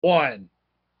one.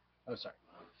 Oh, sorry.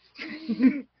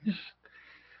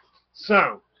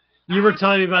 So, you were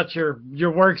telling me about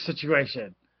your work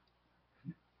situation.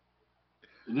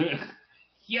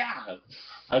 Yeah.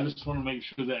 I just want to make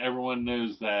sure that everyone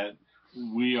knows that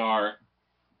we are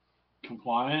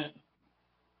compliant.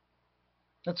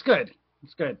 That's good.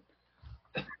 That's good.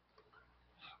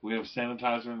 We have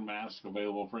sanitizer and mask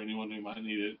available for anyone who might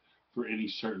need it for any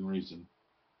certain reason.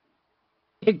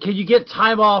 Can you get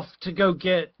time off to go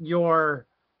get your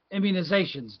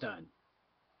immunizations done?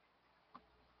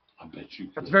 I bet you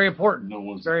could. That's very important. No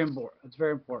one's very important. It's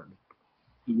very important.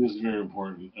 It is very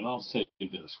important. And I'll say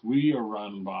this. We are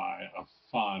run by a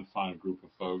fine, fine group of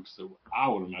folks that I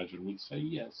would imagine would say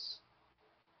yes.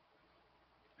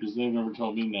 Because they've never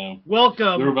told me no.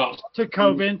 Welcome to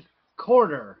COVID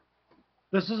Corner.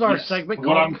 This is our segment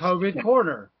called COVID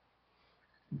Corner.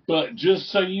 But just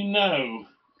so you know,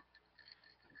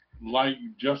 like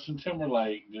Justin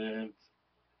Timberlake did,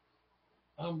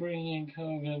 I'm bringing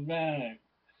COVID back.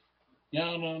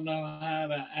 Y'all don't know how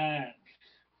to act.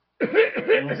 You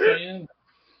know what I'm saying?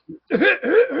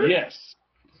 Yes.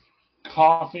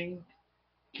 Coughing,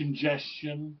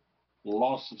 congestion,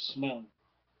 loss of smell,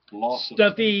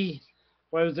 stuffy,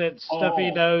 what was it?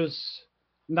 Stuffy nose,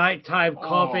 nighttime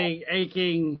coughing,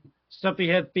 aching, stuffy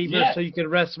head fever, so you can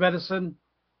rest medicine.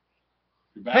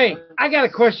 Hey, I got a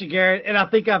question, Garrett, and I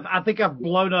think I've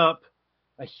blown up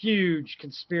a huge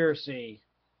conspiracy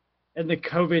in the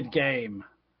COVID game.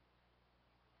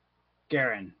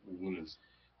 Garen. What is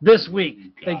this week,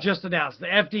 they just announced the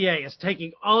FDA is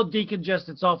taking all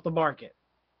decongestants off the market.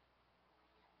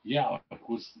 Yeah,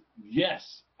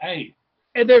 yes. Hey.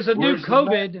 And there's a new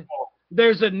COVID.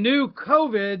 There's a new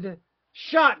COVID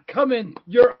shot coming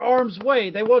your arm's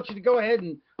way. They want you to go ahead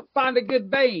and find a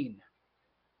good vein.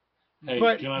 Hey,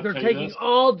 but they're taking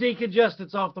all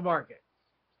decongestants off the market.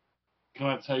 Can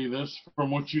I tell you this from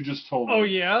what you just told me? Oh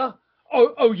yeah.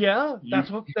 Oh yeah.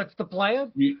 That's the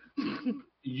plan.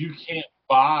 You can't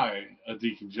buy a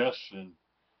decongestion.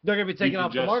 They're gonna be taken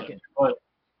off the market. But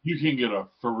you can get a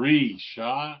free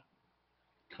shot.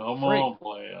 Come on,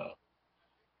 playa.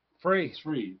 Free. It's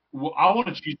free. Well, I want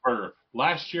a cheeseburger.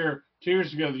 Last year, 2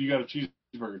 years ago, you got a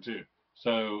cheeseburger too.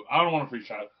 So I don't want a free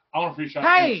shot. I want a free shot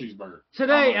and a cheeseburger.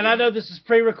 Today, and I know this is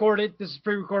pre-recorded.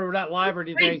 We're not live or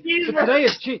anything.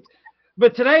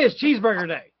 But today is cheeseburger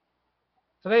day.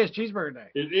 Today is cheeseburger day.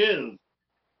 It is.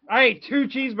 I ate 2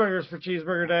 cheeseburgers for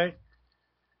cheeseburger day.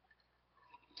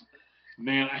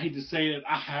 Man, I hate to say it.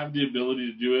 I have the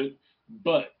ability to do it,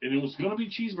 and it was going to be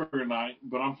cheeseburger night,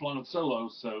 but I'm flying solo,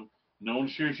 so no one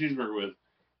to share a cheeseburger with.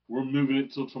 We're moving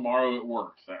it till tomorrow at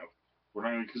work, though. We're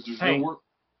not going to, because there's no work.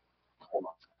 Hold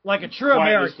on. Like a true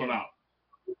American.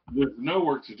 There's no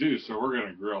work to do, so we're going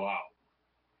to grill out.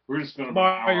 We're just going to.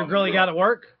 Tomorrow you're grilling out at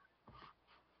work?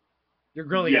 You're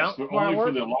grilling out? Yes, but only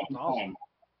for the allotted time.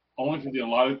 Only for the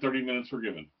allotted 30 minutes we're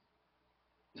given.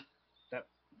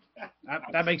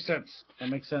 That makes sense. That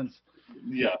makes sense.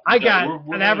 Yeah. I got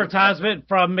an advertisement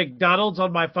from McDonald's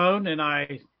on my phone, and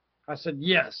I said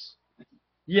yes.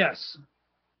 Yes.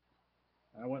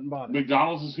 I went and bought it.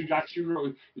 McDonald's is who got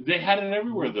you. They had it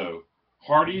everywhere, though.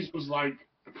 Hardee's was like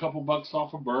a couple bucks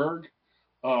off a burger.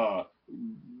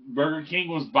 Burger King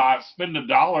was spend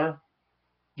 $1,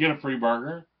 get a free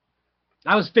burger.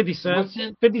 That was 50 cents.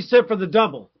 50 cents for the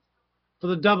double. For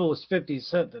the double was 50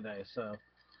 cents today. So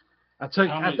I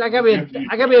got me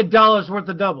 $1 worth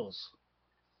of doubles.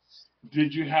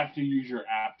 Did you have to use your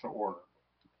app to order?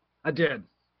 I did.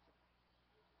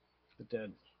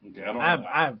 Okay,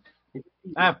 I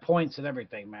have points and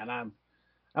everything, man. I'm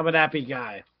an appy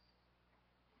guy.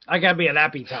 I gotta be an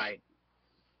appetite.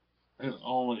 It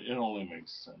only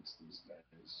makes sense these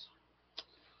days.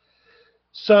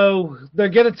 So they're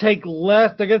gonna take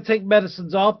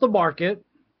medicines off the market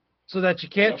so that you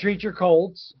can't treat your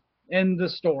colds in the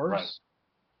stores.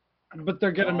 Right. But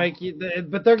they're gonna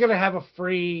they're gonna have a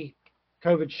free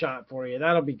COVID shot for you.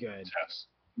 That'll be good.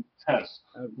 Test.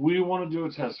 We want to do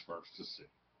a test first to see.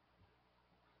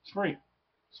 It's free.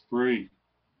 It's free.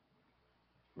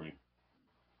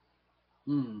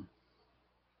 I'm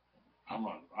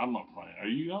not playing.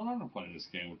 I'm not playing this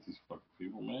game with these fucking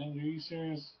people, man. Are you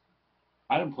serious?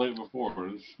 I didn't play it before, but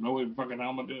there's no way fucking how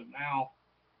I'm gonna do it now.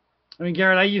 I mean,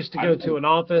 Garrett, I used to go to an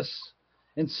office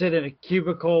and sit in a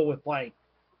cubicle with like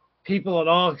people on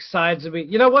all sides of me.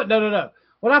 You know what? No.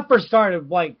 When I first started,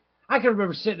 like, I can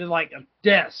remember sitting in like a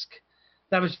desk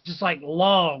that was just like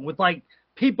long with like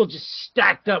people just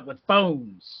stacked up with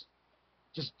phones,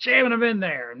 just jamming them in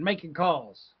there and making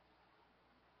calls.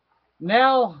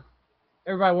 Now,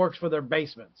 everybody works for their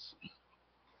basements.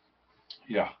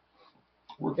 Yeah.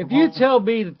 If you tell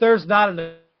me that there's not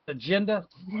an agenda.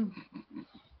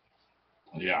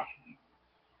 Yeah.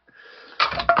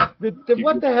 Then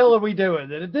what the hell are we doing?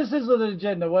 Then if this isn't an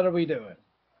agenda, what are we doing?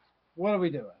 What are we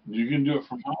doing? You can do it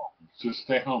from home. Just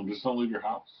stay home. Just don't leave your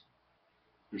house.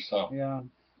 Yourself. Yeah.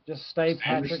 Just stay in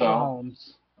Patrick your cell.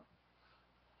 Mahomes.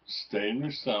 Stay in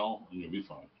your cell and you'll be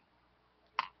fine.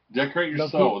 Decorate your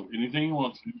Don't cell with anything you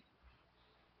want to.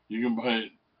 You can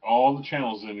put all the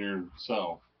channels in your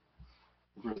cell.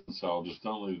 Prison cell. Just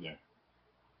don't leave there.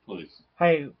 Please.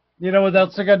 Hey, you know what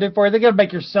else they're going to do for you? They're going to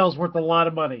make your cells worth a lot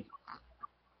of money.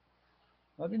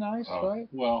 That'd be nice, right?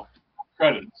 Well,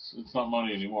 credits. It's not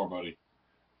money anymore, buddy.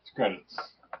 It's credits.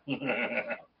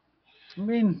 I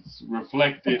mean, it's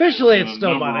reflected. Officially, it's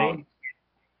still money.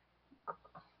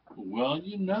 Well,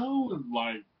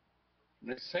 like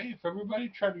they say, if everybody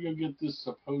tried to go get this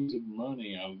supposed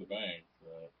money out of the bank,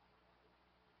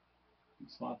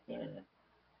 it's not there.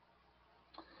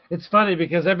 It's funny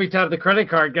because every time the credit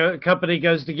card company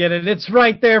goes to get it, it's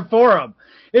right there for them.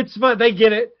 It's fun. They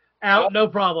get it out, no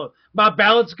problem. My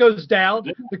balance goes down.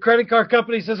 The credit card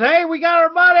company says, "Hey, we got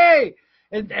our money,"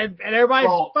 and everybody's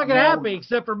fucking happy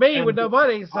except for me with no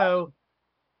money. So,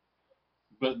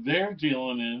 but they're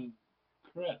dealing in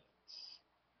credits,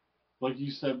 like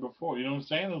you said before. You know what I'm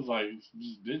saying? It's like it's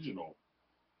just digital.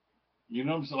 You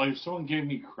know what I'm saying? Like if someone gave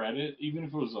me credit, even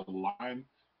if it was a line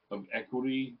of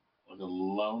equity, like a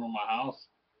loan on my house,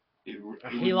 it would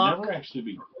never actually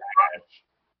be cash.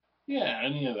 Yeah,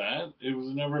 any of that. It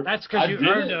was never. That's because you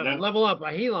earned a level up, a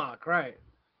HELOC, right?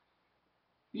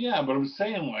 Yeah, but I'm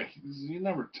saying, like, you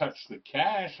never touch the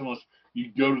cash unless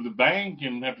you go to the bank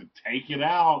and have to take it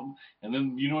out. And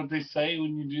then, you know what they say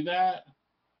when you do that?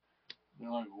 They're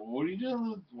like, well, what are you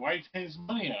doing? Why are you taking this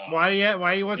money out? Why do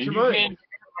you want your money?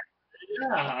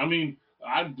 Yeah, I mean,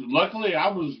 luckily I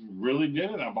was really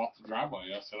good. I bought the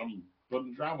driveway. I said, I'm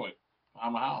putting the driveway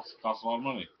behind my house. It costs a lot of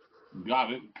money.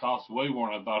 Got it. It cost way more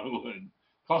than I thought it would.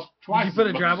 Cost twice. Did you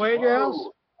put a driveway in your house?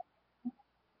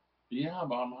 Yeah,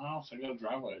 behind my house I got a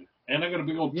driveway. And I got a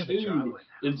big old tube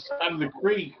inside of the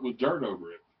creek with dirt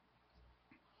over it.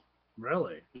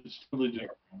 Really? It's totally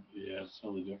different. Yeah, it's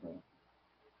totally different.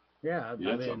 Yeah,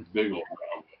 it's a big old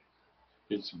driveway.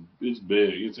 It's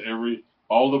big. It's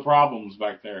all the problems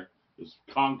back there is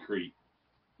concrete,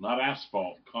 not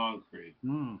asphalt, concrete.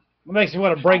 It makes me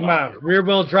want to bring my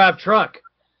rear-wheel drive truck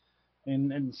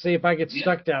and see if I get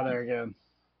stuck down there again.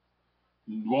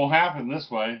 It won't happen this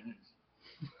way.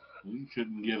 You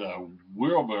couldn't get a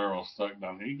wheelbarrow stuck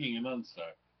down here. You can't get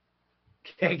unstuck.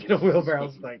 Can't get a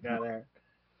wheelbarrow stuck down there.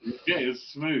 Yeah,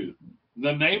 it's smooth.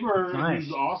 The neighbor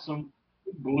who's awesome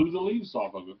blew the leaves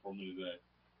off of it for me today.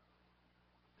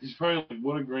 He's probably like,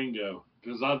 what a gringo.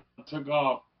 Because I took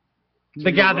off.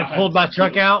 The guy that pulled my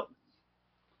truck out?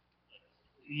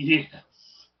 Yes.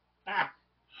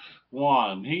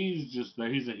 Juan, he's a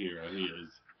hero. He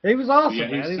is. He was awesome,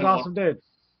 man. He's an awesome dude.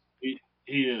 He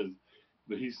is.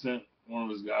 But he sent one of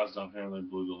his guys down here and they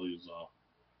blew the leaves off.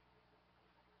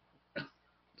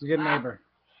 He's a good neighbor.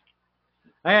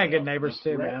 I had good neighbors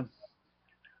too, man.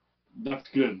 That's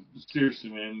good.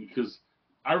 Seriously, man. Because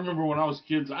I remember when I was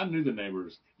kids, I knew the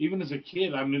neighbors. Even as a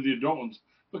kid, I knew the adult ones.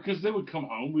 Because they would come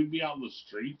home. We'd be out in the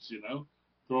streets,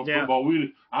 throwing football.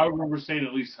 I remember saying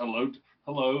at least hello,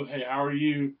 hey, how are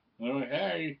you? And they're like,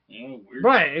 hey, weird.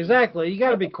 Right, exactly. You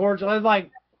got to be cordial.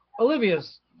 Like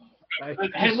Olivia's.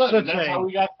 Hey, look, that's how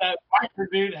we got that biker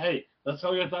dude. Hey, that's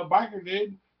how we got that biker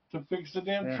dude to fix the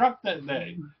damn truck that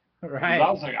day. Right. I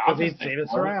was like, I'll he'd seen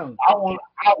us around. I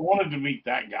wanted to meet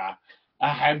that guy.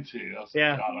 I had to. I was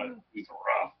like, God, he's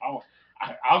rough.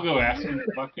 I'll go ask him.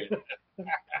 Fuck it.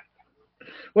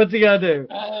 What's he gonna do?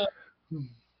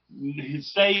 He'd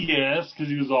say yes because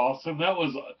he was awesome. That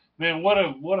was, man, what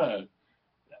a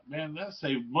man. That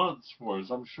saved months for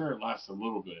us. I'm sure it lasted a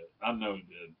little bit. I know it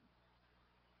did.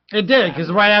 It did, because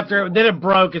right after then it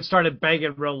broke, it started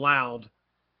banging real loud.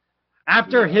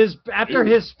 After his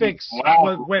fix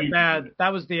went bad,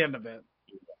 that was the end of it.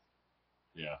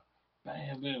 Yeah.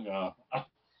 Man,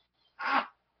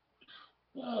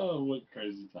 oh, what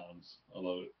crazy times. I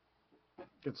love it.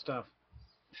 Good stuff.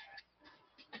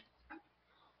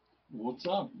 What's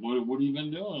up? What have you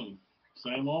been doing?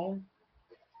 Same old?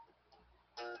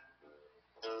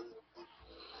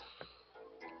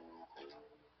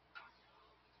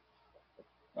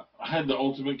 I had the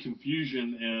ultimate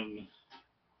confusion in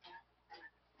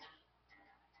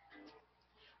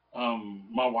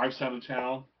my wife's out of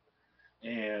town,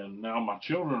 and now my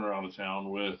children are out of town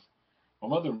with my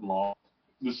mother-in-law.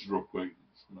 This is real quick.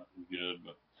 It's not good,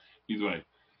 but either way.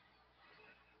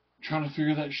 Trying to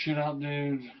figure that shit out,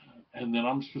 dude. And then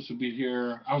I'm supposed to be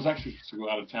here. I was actually supposed to go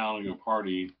out of town and go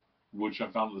party which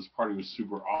I found this party was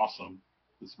super awesome.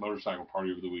 This motorcycle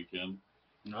party over the weekend.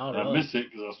 Oh, And I missed it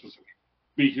because I was supposed to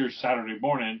be here Saturday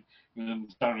morning, and then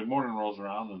Saturday morning rolls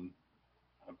around, and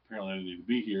apparently I didn't need to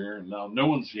be here, and now no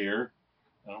one's here.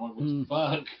 And I'm like, what the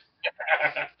fuck?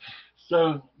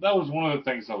 So that was one of the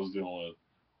things I was dealing with.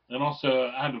 And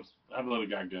also, I had to let a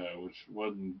guy go, which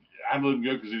wasn't, I had to let him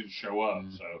go because he didn't show up.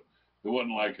 So it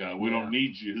wasn't like, we don't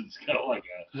need you. It's kind of like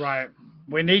right.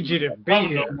 We need you to be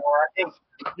here. No more. I guess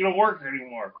you don't work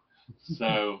anymore.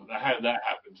 So I had that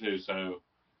happen too. So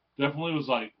definitely was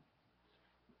like,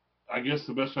 I guess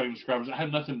the best way I can describe it is I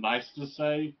had nothing nice to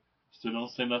say, so don't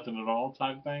say nothing at all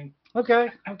type thing. Okay.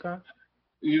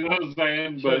 You know what I'm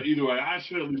saying? Sure. But either way, I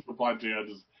should at least reply to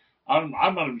you. I'm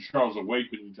not even sure I was awake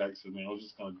when you texted me. I was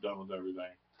just kind of done with everything.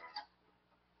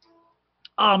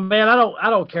 Oh man, I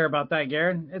don't care about that,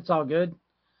 Garen. It's all good.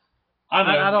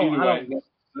 I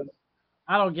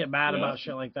don't get mad about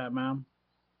shit like that, man.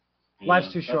 Yeah,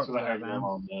 life's too short for that, man.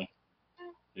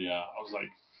 Yeah, I was like,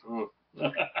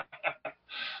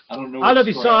 I don't know. I don't know if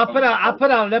you saw. I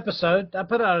put out an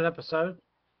episode.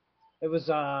 It was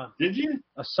Did you?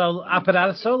 A solo. I put out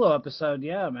a solo episode.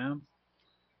 Yeah, man.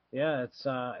 Yeah,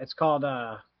 it's called.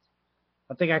 I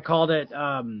think I called it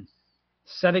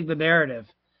 "Setting the Narrative,"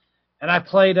 and I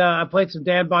played some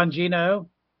Dan Bongino,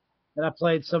 and I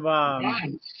played some.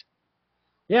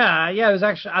 Yeah, it was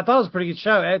actually. I thought it was a pretty good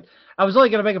show. I was only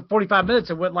gonna make it 45 minutes.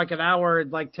 It went like an hour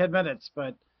and like 10 minutes,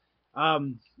 but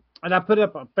and I put it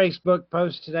up a Facebook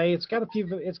post today. It's got a few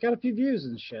views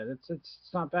and shit. It's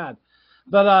not bad.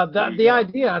 But the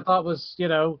idea I thought was,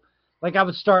 like I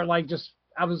would start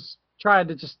I was trying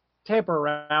to just tamper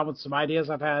around with some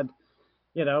ideas I've had,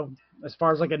 as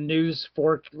far as like a news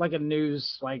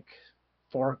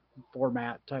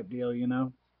format type deal, Yeah.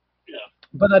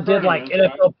 But I did like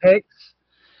NFL picks.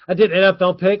 I did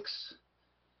NFL picks.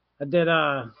 I did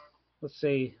let's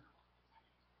see.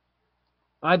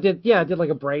 I did like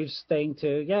a Braves thing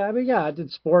too. Yeah, I did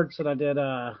sports and I did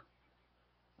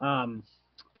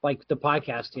like the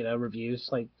podcast, reviews,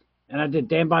 and I did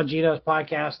Dan Bongino's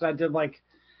podcast, and I did like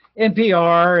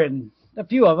NPR and a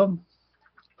few of them.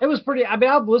 It was pretty. I mean,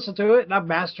 I've listened to it and I've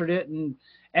mastered it and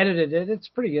edited it. It's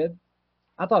pretty good.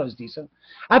 I thought it was decent.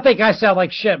 I think I sound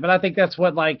like shit, but I think that's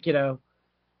what I think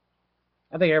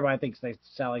everybody thinks they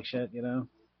sound like shit,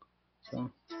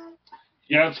 So.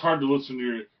 Yeah, it's hard to listen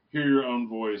to hear your own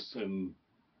voice and.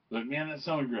 Like, man, that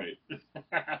sounded great.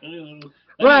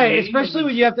 Right, especially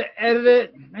when you have to edit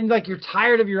it and you're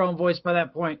tired of your own voice by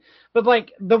that point. But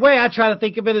the way I try to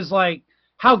think of it is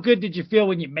how good did you feel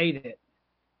when you made it?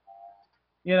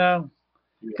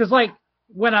 Because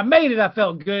when I made it, I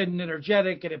felt good and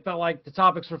energetic, and it felt like the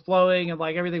topics were flowing and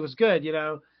everything was good.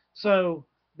 So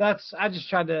I just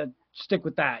tried to stick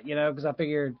with that. Because I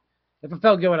figured if it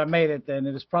felt good when I made it, then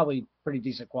it was probably pretty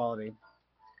decent quality.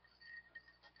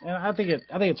 And I think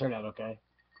it turned out okay.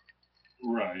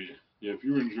 Right. Yeah, if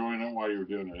you were enjoying it while you were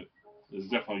doing it, there's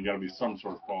definitely got to be some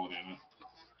sort of quality in it.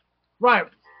 Right.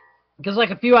 Because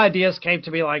a few ideas came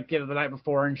to me the night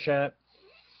before and shit,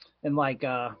 and it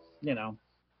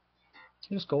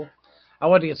was cool. I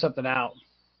wanted to get something out,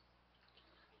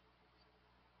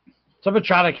 so I'm gonna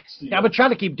try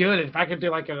to keep doing it. If I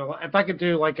could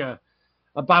do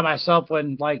a by myself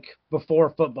when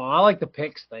before football. I like the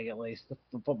picks thing, at least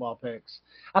the football picks.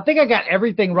 I think I got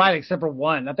everything right except for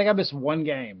one. I think I missed one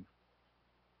game.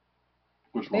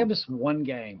 Which one? I missed one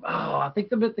game. Oh, I think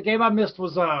the game I missed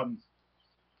was I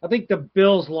think the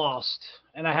Bills lost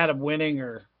and I had them winning,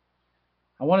 or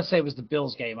I want to say it was the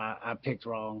Bills game I picked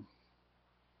wrong.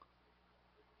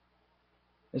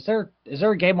 Is there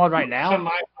a game on right now?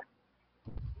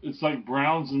 It's like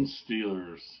Browns and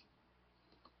Steelers.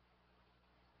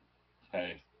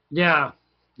 Hey. Yeah.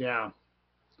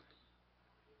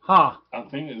 Huh. I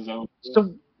think it's over.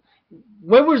 So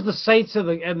when was the Saints and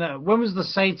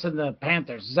the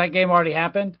Panthers? Has that game already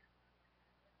happened?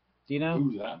 Do you know?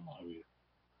 Ooh, that might be.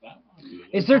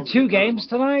 Is there two games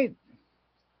tonight?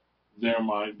 There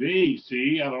might be.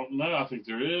 See, I don't know. I think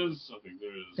there is.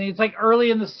 See, it's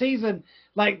early in the season.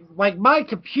 Like my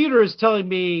computer is telling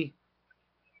me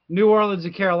New Orleans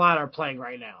and Carolina are playing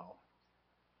right now.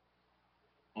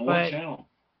 On what channel?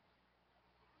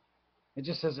 It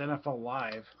just says NFL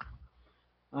Live.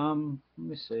 Let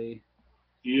me see.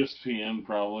 ESPN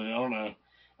probably. I don't know.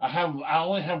 I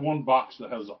only have one box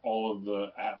that has all of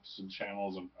the apps and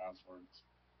channels and passwords.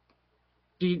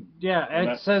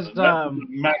 It says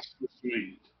Master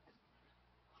Suite.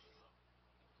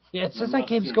 Yeah, it says that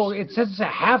game's going. It says it's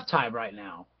at halftime right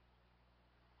now.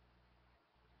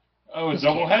 Oh, a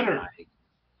doubleheader.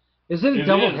 Is it a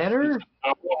doubleheader? It's a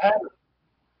doubleheader.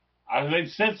 They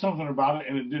said something about it,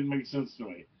 and it didn't make sense to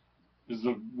me.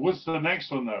 What's the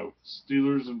next one though?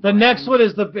 Steelers and the Browns? next one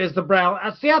is the Browns.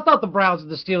 I thought the Browns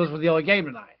and the Steelers were the only game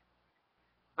tonight.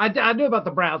 I knew about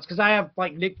the Browns because I have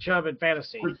like Nick Chubb in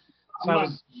fantasy. I'm not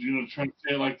trying to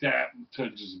say it like that to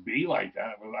just be like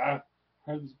that, but I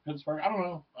heard Pittsburgh. I don't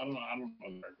know the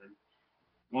record.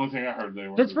 The only thing I heard they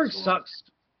were Pittsburgh sucks.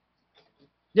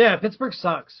 Yeah, Pittsburgh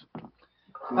sucks.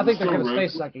 I think they're going to stay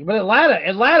sucking. But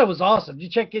Atlanta was awesome.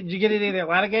 Did you get any of the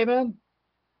Atlanta game in?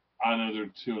 I know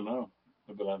they're 2-0,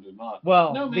 but I did not.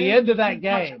 Well, no, the end of that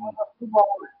game.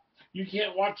 You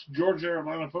can't watch Georgia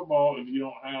Atlanta football if you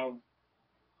don't have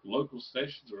local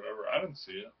stations or whatever. I didn't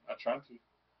see it. I tried to.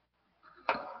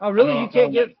 Oh, really? You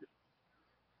can't get.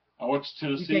 I watched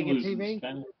Tennessee lose in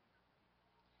Spanish.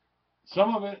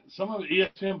 Some of it,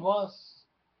 ESPN Plus.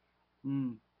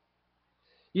 Hmm.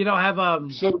 You don't have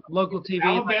local TV.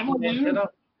 Alabama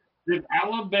Did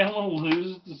Alabama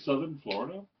lose to Southern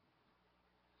Florida?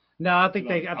 No, I think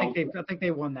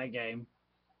they won that game.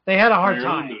 They had a hard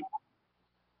time,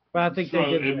 but I think they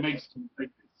did. It makes them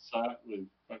think they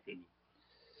fucking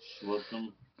slipped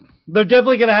them. They're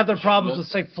definitely going to have their problems with,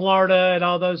 say, Florida and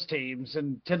all those teams.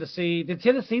 And Tennessee. Did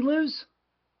Tennessee lose?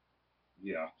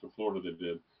 Yeah, to Florida they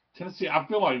did. Tennessee, I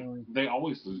feel like they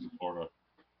always lose to Florida.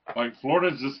 Like,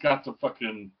 Florida's just got to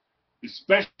fucking,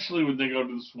 especially when they go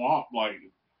to the swamp, like,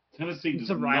 Tennessee does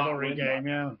not win. It's a rivalry game,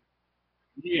 yeah.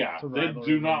 Yeah, they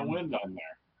do not win down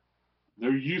there.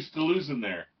 They're used to losing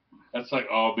there. That's like,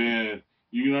 oh, man,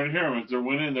 you can already hear them. If they're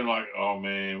winning, they're like, oh,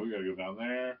 man, we got to go down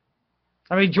there.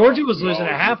 I mean, Georgia was losing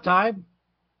at halftime.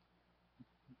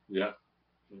 Yeah.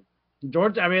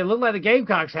 Georgia, I mean, it looked like the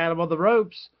Gamecocks had them on the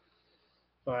ropes.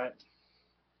 But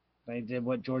they did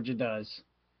what Georgia does.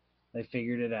 They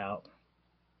figured it out.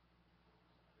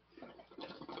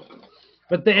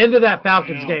 But the end of that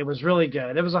Falcons game was really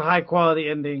good. It was a high-quality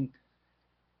ending.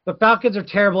 The Falcons are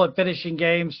terrible at finishing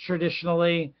games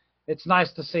traditionally. It's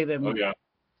nice to see them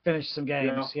finish some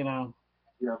games, you know.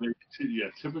 Yeah,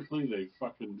 typically they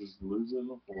fucking just lose in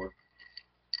the fourth.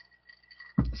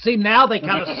 See, now they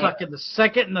kind of suck in the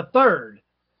second and the third.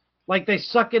 Like they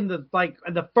suck in the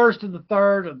first and the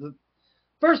third. Or the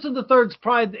first and the third's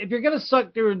probably, if you're going to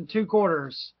suck during 2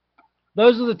 quarters,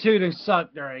 those are the two to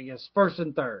suck during, is first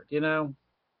and third, you know?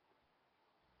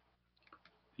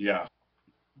 Yeah.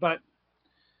 But,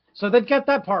 so they've got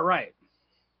that part right.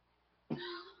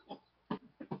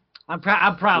 I'm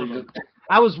proud of them.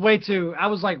 I was way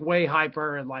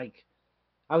hyper and like,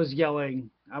 I was yelling.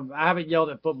 I haven't yelled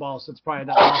at football since probably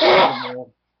that.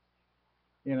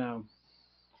 You know.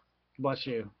 Bless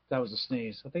you. That was a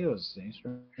sneeze. I think it was a sneeze,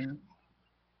 right?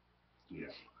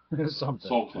 Yeah. Something.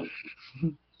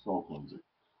 Soul cleansing.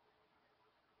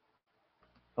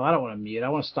 Oh, I don't want to mute. I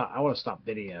want to stop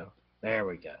video. There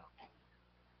we go.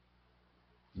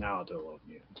 Now I'll do a little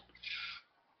mute.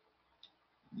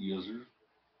 Yes, sir.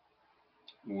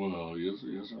 Well, yes,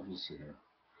 sir. Let's see here.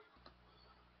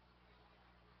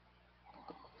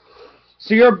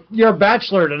 So you're a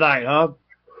bachelor tonight, huh?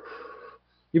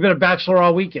 You've been a bachelor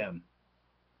all weekend.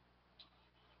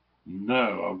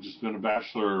 No, I've just been a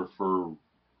bachelor for.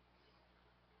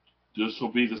 This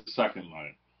will be the second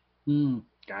night.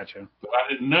 Gotcha. But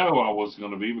I didn't know I was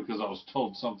going to be because I was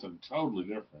told something totally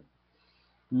different.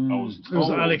 It was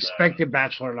an unexpected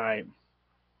bachelor night.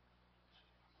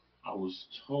 I was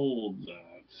told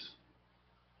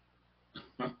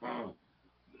that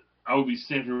I would be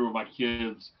sitting here with my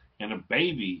kids and a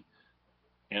baby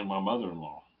and my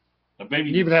mother-in-law. A baby.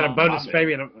 You even had a bonus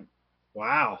baby.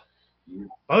 Wow.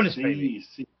 Bonus baby.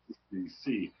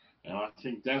 See. And I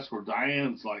think that's where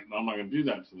Diane's like, no, I'm not going to do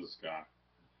that to this guy.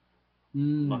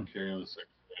 I'm not carrying the second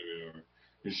baby over.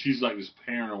 And she's like just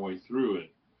pairing her way through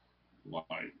it.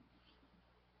 Like,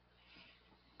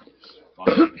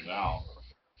 finding it out.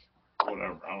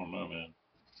 Whatever. I don't know, man.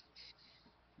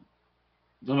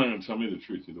 They're not going to tell me the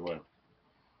truth either way.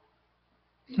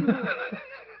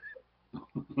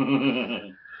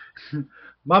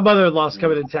 My mother-in-law's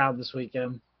coming in town this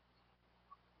weekend.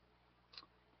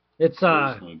 It's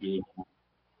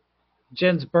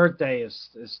Jen's birthday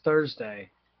is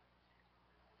Thursday.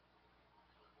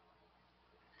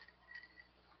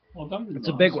 Well, it's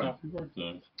a big one. Happy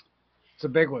birthday. It's a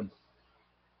big one.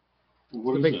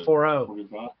 What it's a big 4-0.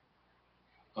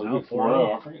 No,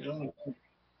 4-0. I forget.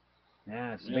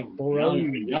 Yeah, it's a big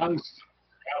 4-0.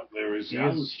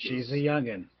 She's a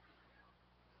youngin'.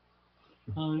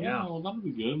 Yeah, well, that'll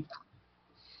be good.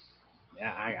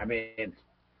 Yeah, I mean,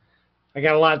 I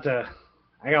got a lot to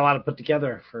put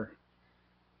together for.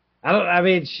 I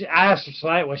asked her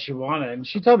tonight what she wanted, and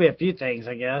she told me a few things,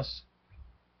 I guess.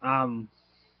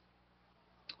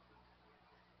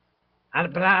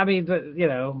 I mean, but, you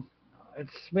know,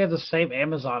 we have the same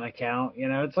Amazon account. You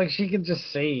know, it's like she can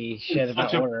just see shit It's if I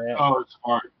such a order it. oh, it's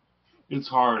hard. It's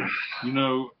hard. You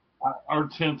know, our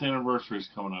 10th anniversary is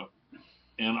coming up,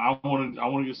 and I want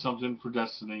to get something for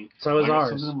Destiny. So And is I got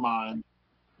something ours. in mind.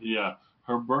 Yeah,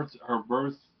 her birth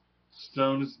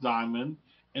stone is diamond,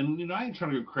 and you know I ain't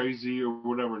trying to go crazy or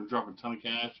whatever and drop a ton of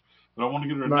cash, but I want to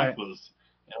get her a Right. necklace.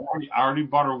 And I already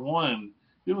bought her one.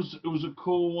 It was a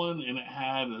cool one, and it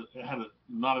had a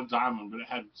not a diamond, but it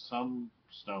had some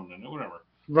stone in it, whatever.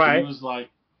 But it Right. was like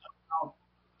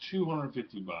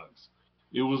 $250.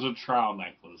 It was a trial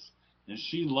necklace, and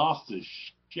she lost the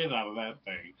shit out of that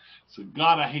thing. So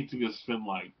God, I hate to go spend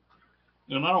like,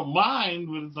 and I don't mind,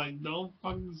 but it's like don't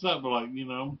fuck this up. But like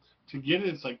to get it,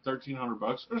 it's like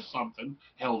 $1,300 or something.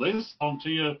 Hell, they sell them to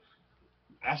you.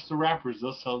 Ask the rappers;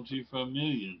 they'll sell them to you for $1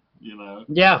 million.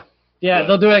 Yeah. Yeah. But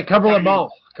They'll do it at I gotta Cumberland get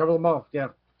Mall. Cumberland Mall. Yeah.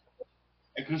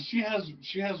 because she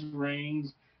has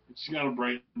rings. And she got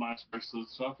a nice bracelet,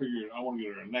 so I figured I want to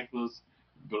get her a necklace.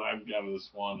 But I've got this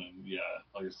one, and yeah,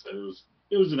 like I said,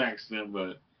 it was an accident,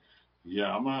 but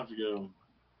yeah, I'm gonna have to go.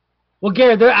 Well,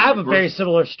 Gary, I And have the a very birth.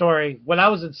 similar story. When I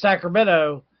was in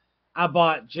Sacramento, I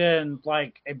bought Jen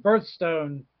like a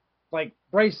birthstone like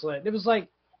bracelet. It was like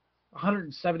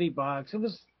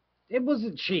 $170. It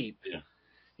wasn't cheap, Yeah,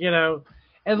 you know.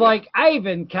 And yeah, like I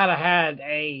even kind of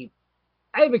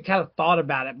thought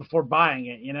about it before buying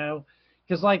it, you know,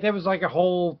 because like there was like a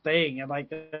whole thing, and like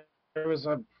there was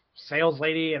a sales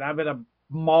lady, and I'm in a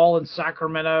mall in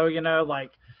Sacramento, you know,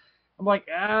 like I'm like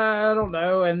I don't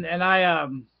know, and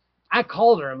I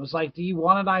called her and was like, do you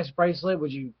want a nice bracelet?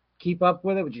 Would you keep up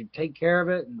with it? Would you take care of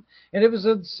it? And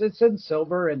it's in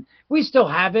silver, and we still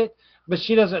have it, but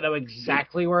she doesn't know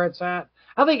exactly where it's at.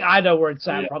 I think I know where it's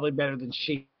at yeah. probably better than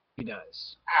she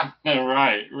does,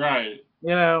 Right, right, you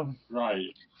know.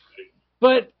 right.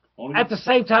 But I want to at get the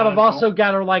same time, I've size. also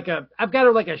got her I've got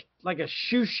her like a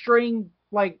shoestring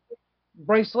like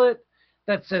bracelet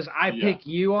that says "I Yeah, pick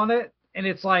you" on it, and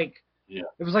it's like yeah.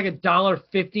 it was like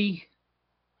 $1.50,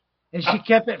 and she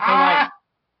kept it for like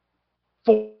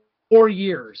 4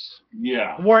 years.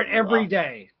 Yeah, Wore it every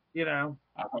day, you know.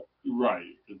 I, right.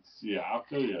 I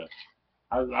feel you.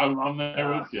 I'm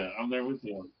there Uh, with you. I'm there with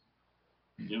you.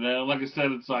 Like I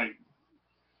said, it's like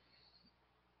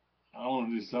I want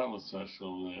to do something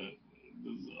special. I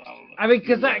don't I mean, know.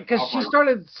 Yeah, because I'll she probably.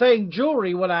 started saying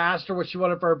jewelry when I asked her what she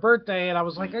wanted for her birthday, and I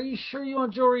was like, "Are you sure you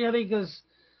want jewelry, honey? Because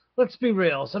let's be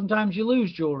real, sometimes you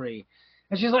lose jewelry."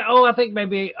 And she's like, "Oh, I think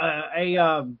maybe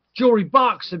a jewelry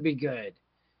box would be good."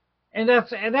 And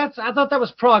that's I thought that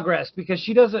was progress because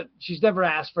she's never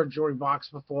asked for a jewelry box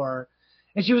before,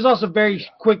 and she was also very Yeah.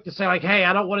 quick to say like, "Hey,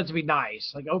 I don't want it to be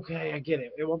nice." Like, okay, I get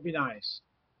it. It won't be nice.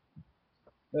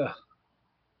 Ugh.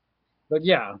 But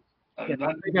yeah, yeah, I think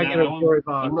I Yeah, get a that one. jewelry And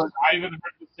box, look, I even heard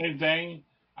the same thing.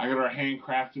 I got our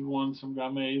handcrafted one some guy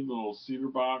made, little cedar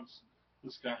box.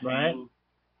 This guy right? hand,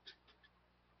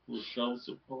 little shelves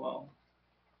to pull out.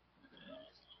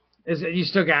 Is it you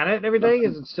still got it and everything? Is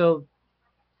Nothing. it still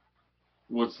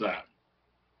What's that?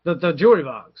 the jewelry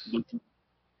box?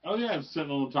 Oh yeah, it's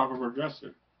sitting on the top of our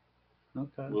dresser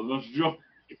Okay. with a bunch of jewelry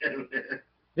in there.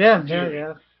 Yeah, yeah, Jewelry.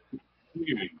 yeah.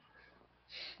 Jewelry.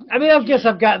 I mean, I guess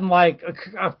Jewelry. I've gotten like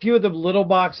a few of the little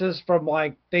boxes from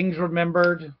like Things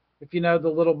Remembered. If you know the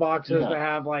little boxes Yeah. that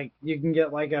have like you can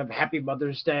get like a Happy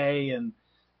Mother's Day and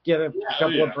get a Yeah. Oh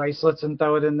couple of yeah. bracelets and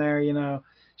throw it in there. You know,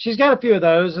 she's got a few of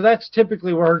those, and that's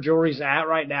typically where her jewelry's at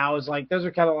right now. Is like those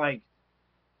are kind of like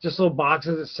just little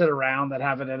boxes that sit around that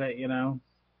have it in it. You know,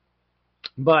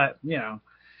 but you know,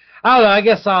 I don't know. I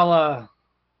guess I'll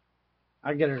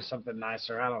get her something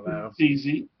nicer. I don't know. It's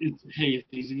easy. It's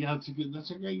easy. Yeah, that's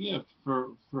a great gift for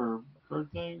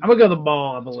birthday. I'm gonna go to the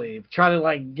mall, I believe. Try to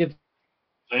like get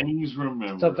Things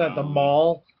remembered. something at the Hallelujah.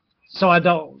 mall, so I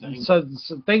don't. Things. So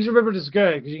Things Remembered is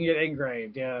good because you can get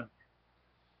engraved. Yeah,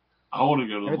 I want to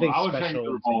go to the mall. everything I wish I could special go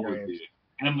to is the mall with engraved.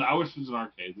 you. And I wish it was an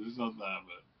arcade. There's not that,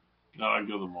 but God, I'd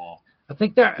go to the mall. I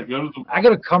think To there. go to the I mall. go to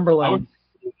I would Cumberland.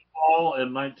 go to the mall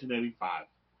in 1985.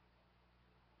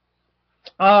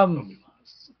 That'd Um, be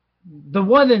nice. the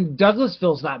one in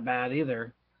Douglasville's not bad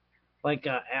either. Like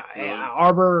Really?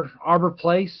 Arbor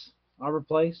Place, Arbor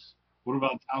Place. What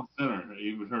about Town Center? Have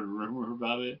you even heard a rumor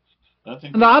about it? I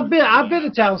think No, that's pretty cool I've been to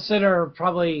there. Town Center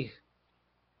probably.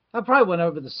 I probably went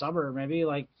over the summer, maybe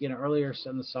like earlier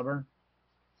in the summer.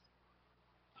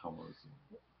 How was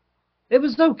it? It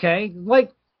was okay.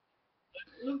 Like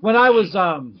when I Okay. was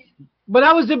when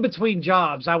I was in between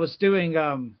jobs, I was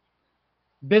doing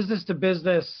business to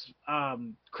business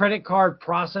credit card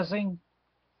processing.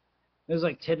 It was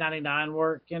like 1099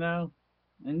 work, and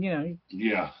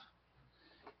Yeah.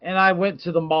 And I went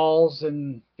to the malls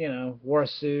and, wore a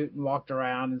suit and walked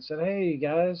around and said, "Hey,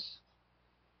 guys,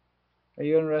 are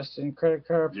you interested in credit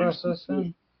card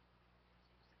processing?"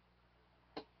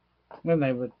 And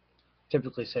they would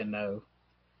typically say no.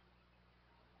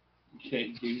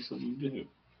 Okay, give you something to do.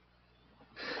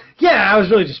 Yeah, I was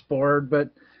really just bored,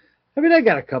 but I mean, I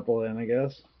got a couple in, I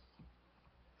guess.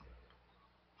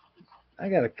 I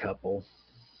got a couple.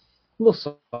 A little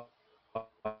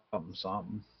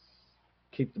something.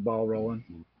 Keep the ball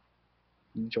rolling.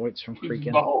 Joints from creaking.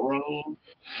 Keep the ball rolling.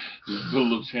 Just put a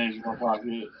little change in my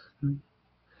pocket. A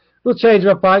little change in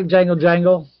my pocket. Jangle,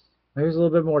 jangle. Here's a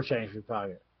little bit more change in your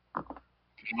pocket.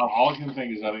 All I can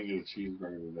think is I didn't get a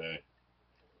cheeseburger today.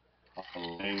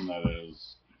 How lame that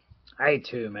is. I ate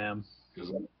two, man. Because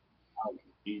I can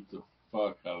eat the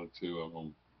fuck out of two of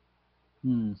them.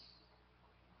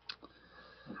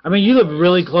 I mean, you live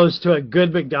really close to a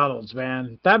good McDonald's,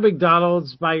 man. That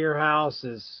McDonald's by your house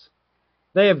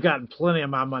they have gotten plenty of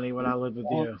my money when I lived with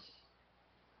you.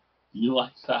 You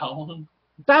like that one?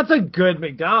 That's a good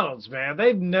McDonald's, man.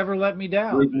 They've never let me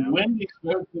down.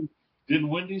 Did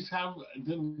Wendy's have a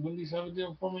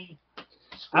deal for me?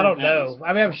 I don't know.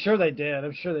 I mean, I'm sure they did.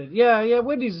 Yeah,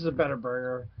 Wendy's is a better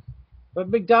burger. But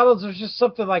McDonald's, there's just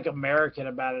something like American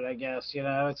about it, I guess.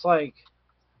 It's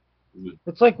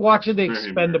like watching the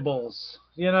Expendables.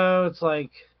 It's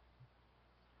like,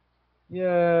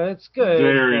 yeah, it's good.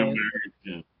 Very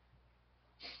American.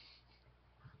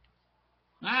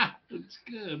 It's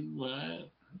good, but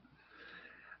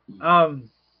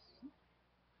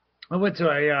I went to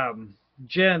a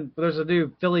there's a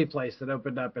new Philly place that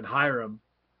opened up in Hiram,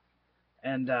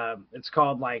 and it's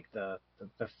called like the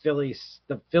Philly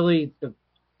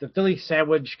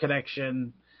Sandwich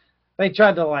Connection. They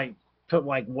tried to like put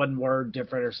like one word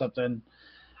different or something.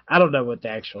 I don't know what the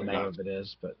actual name of it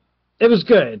is, but it was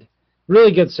good.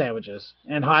 Really good sandwiches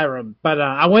in Hiram. But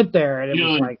I went there and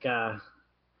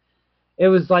it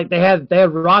was like they had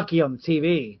Rocky on the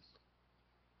TV.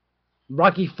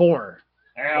 Rocky 4.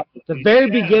 The very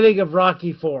beginning of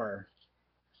Rocky 4.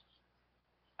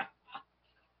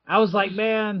 I was like,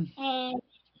 man,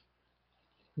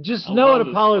 just knowing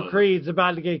Apollo Creed's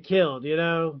about to get killed,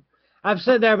 I'm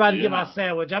sitting there about to get my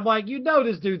sandwich. I'm like,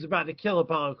 this dude's about to kill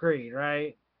Apollo Creed,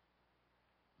 right?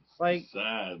 Like,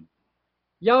 sad.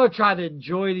 Y'all are trying to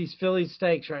enjoy these Philly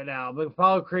steaks right now, but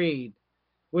Apollo Creed,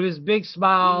 with his big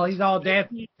smile, he's all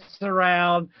dancing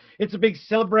around. It's a big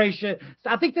celebration.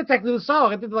 I think that's actually the song.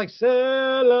 I think they're like,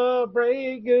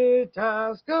 celebrate good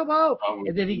times, come on.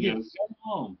 And then he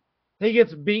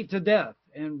gets beat to death.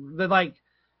 And they're like,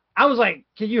 I was like,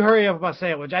 can you hurry up with my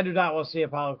sandwich? I do not want to see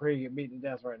Apollo Creed get beaten to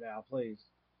death right now, please.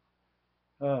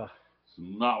 It's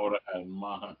not what I had in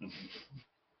mind.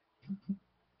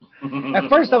 At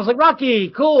first I was like, Rocky,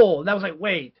 cool. And I was like,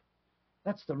 wait,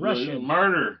 that's the Russian.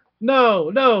 Murder.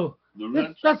 No.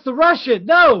 That's the Russian.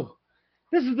 No.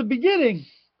 This is the beginning.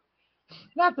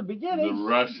 Not the beginning. The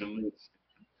Russian.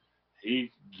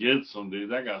 He gets them, dude.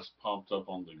 That guy's pumped up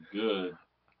on the good.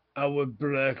 I would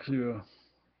break you.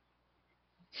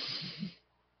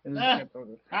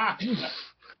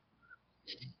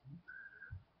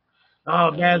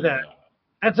 Oh man,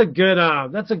 that's a good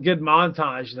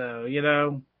montage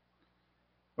though,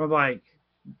 where like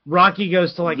Rocky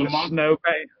goes to like a snow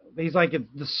bank. He's like in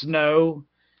the snow.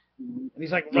 And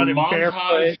he's like running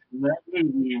barefoot. In that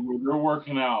movie where they're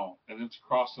working out and it's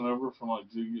crossing over from like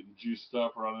getting juiced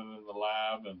up, running in the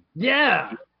lab and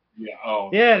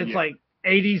it's like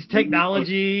 80s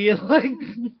technology and like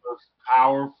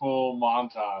powerful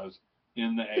montage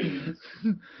in the 80s.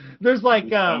 There's like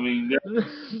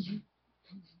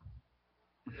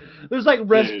there's like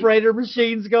respirator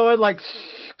machines going like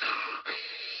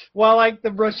while like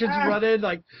the Russians running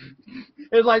like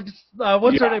and like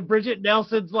what's her name, Bridget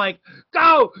Nelson's like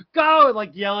go and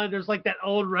like yelling. There's like that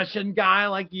old Russian guy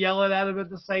like yelling at him at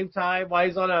the same time while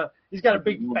he's got a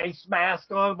big face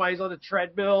mask on while he's on a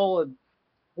treadmill, and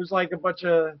there's like a bunch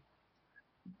of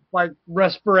like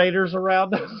respirators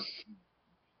around him.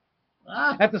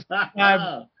 At the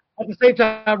same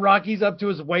time, Rocky's up to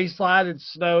his waistline in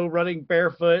snow, running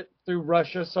barefoot through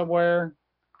Russia somewhere.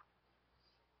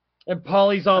 And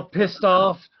Paulie's all pissed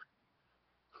off.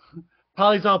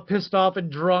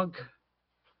 And drunk.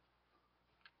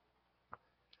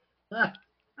 I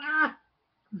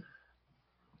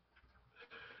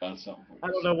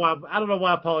don't know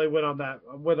why Paulie went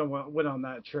on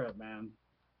that trip, man.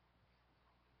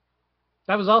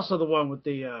 That was also the one with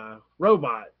the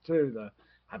robot too. The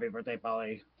Happy Birthday,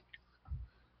 Paulie.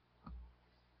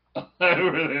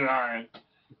 Really alright.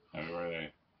 Happy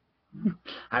birthday.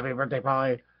 Happy Birthday,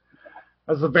 Paulie.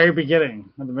 That was the very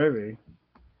beginning of the movie,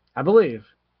 I believe.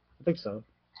 I think so.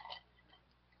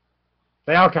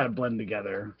 They all kind of blend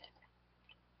together.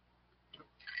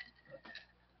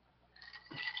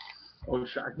 Oh,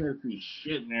 I can hear some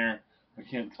shit in there. I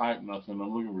can't type nothing.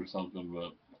 I'm looking for something,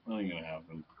 but it ain't gonna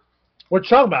happen. What you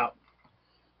talking about?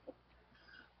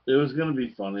 It was gonna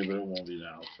be funny, but it won't be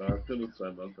now. So I could have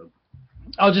said nothing.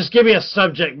 Oh, just give me a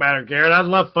subject matter, Garrett. I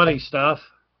love funny stuff.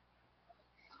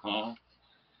 Huh?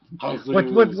 I was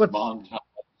looking at this montage.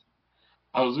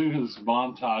 I was looking at this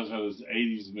montage of this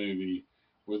 '80s movie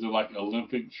where they're like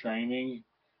Olympic training,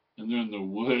 and they're in the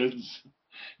woods,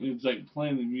 and it's like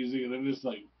playing the music, and they're just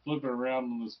like flipping around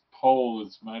on this pole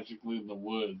that's magically in the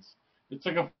woods. It's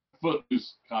like a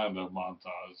Footloose kind of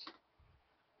montage.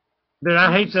 Dude,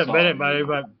 I hate to admit it, buddy,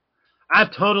 but I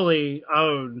totally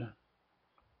own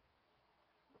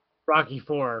Rocky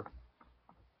 4.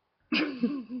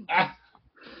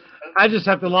 I just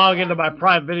have to log into my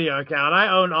Prime Video account. I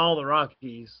own all the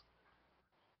Rockies.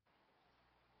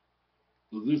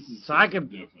 Well, this is so I can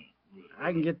different.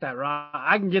 I can get that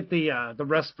I can get the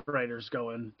respirators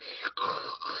going.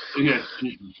 Yeah,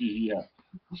 yeah.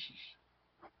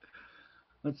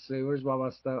 Let's see, where's all my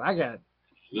stuff? I got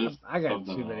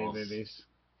too many else. movies.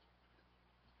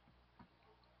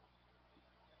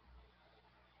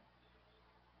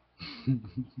 Okay,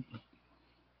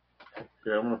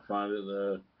 I'm gonna find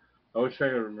it. I wish I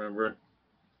could remember.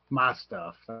 My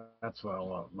stuff. That's what I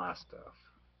want. My stuff.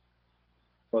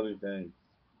 Funny thing.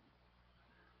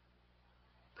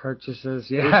 Purchases.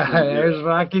 Yeah, there's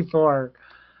Rocky 4.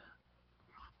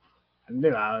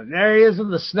 There he is in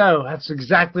the snow. That's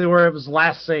exactly where it was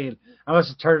last seen. I must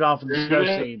have turned it off in the snow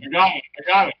scene. I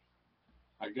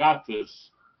got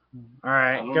this. All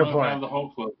right, go for it. The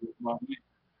whole clip.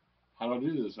 How do I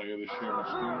do this? I gotta share my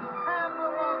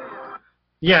screen.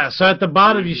 Yeah, so at the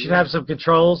bottom you should have some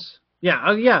controls.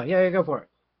 Yeah, go for it.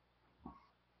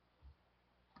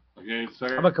 Okay, so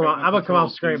I'm gonna come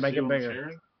off screen, make it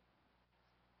bigger.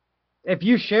 If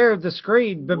you share the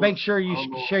screen, but make sure you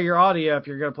share your audio if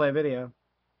you're gonna play a video.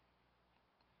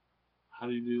 How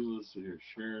do you do this here?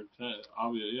 Share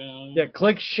audio, yeah.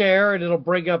 Click share and it'll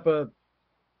bring up a.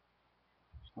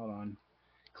 Hold on.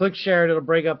 Click share and it'll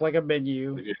bring up like a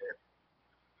menu. Okay.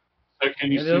 So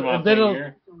can you see my thing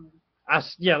here?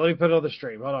 Yeah, let me put it on the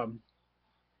stream. Hold on.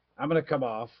 I'm gonna come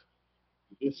off.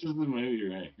 This is the movie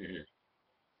right here.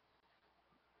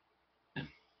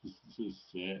 This is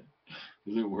it.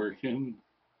 Is it working?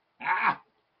 Ah!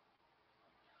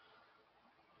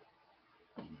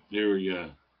 There we go.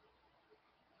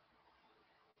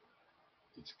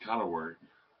 It's gotta work.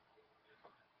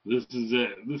 This is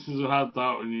it. This is what I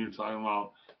thought when you were talking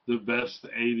about the best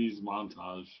 80s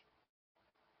montage.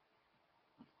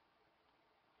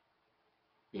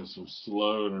 Got some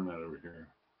slow internet over here.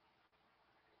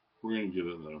 We're gonna get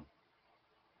it though.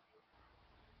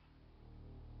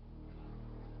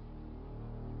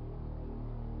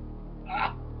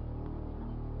 Ah.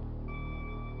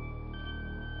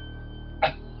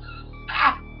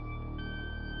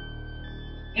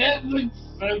 It looks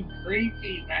so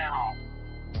creepy now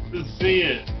to see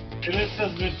it. And it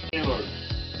says Miss Taylor.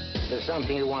 There's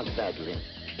something you want badly.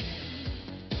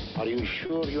 Are you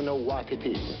sure you know what it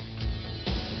is?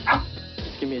 Ah.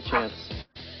 Just give me a chance.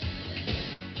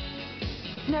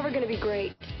 It's never gonna be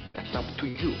great. That's up to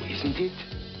you, isn't it?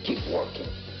 Keep working.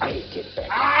 I'll get back.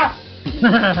 Ah!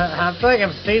 I feel like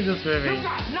I've seen this movie. You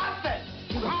got nothing!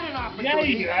 You had an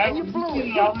opportunity. Yeah, you have. You blew it.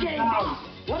 You gave up.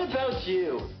 What about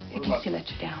you? He thinks he let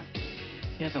you down.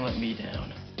 He hasn't let me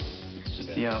down. It's just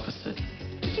the opposite.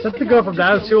 Is that the girl from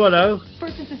 90210?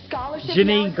 Versus a scholarship.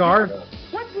 Janine Garth?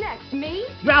 What's next, me?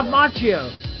 Ralph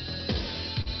Macchio.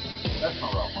 That's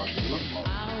not Ralph Macchio.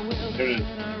 There it is.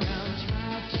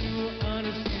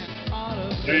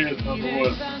 There it is, number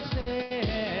one.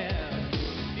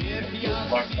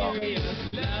 Black Dog.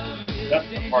 That's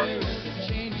the part of it.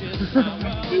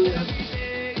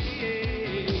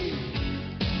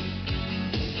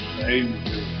 The 80s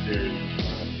is serious.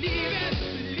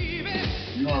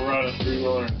 You want to ride a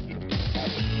three-wheeler and do it.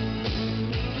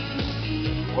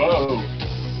 Whoa.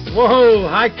 Whoa,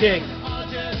 high kick. You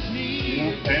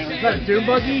know what I'm saying? Is that a dune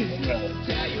buggy? Yeah.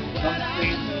 Some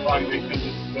things like they could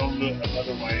just film it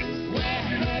another way.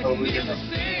 And it's totally different.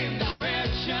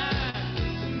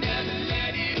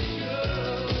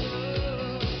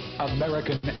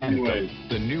 American Anthem,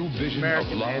 the new vision of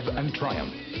love and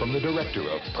triumph from the director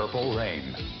of Purple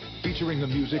Rain. Featuring the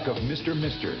music of Mr.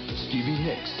 Mister, Stevie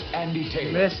Nicks, Andy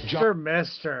Taylor, Mr.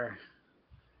 Mister.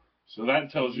 So that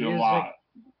tells you a lot.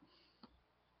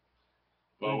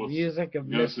 The music of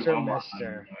Mr.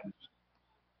 Mister.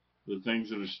 The things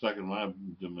that are stuck in my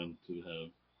demented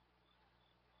head.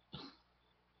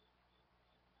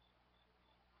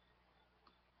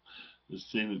 Just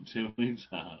seen it too many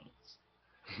times.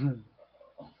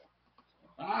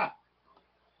 Ah!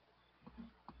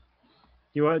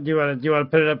 Do you want to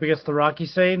put it up against the Rocky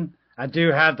scene? I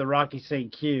do have the Rocky scene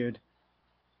queued.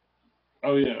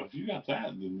 Oh yeah, if you got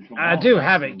that, then come on. I do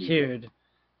have it queued.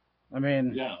 I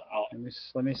mean, Yeah.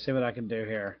 let me see what I can do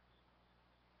here.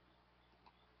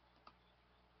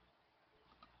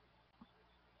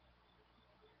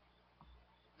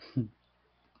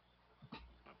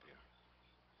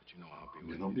 But you know I'll be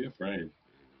with Don't you. be afraid.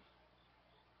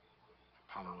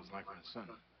 Apollo was like my son.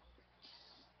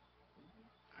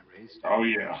 I raised him. Oh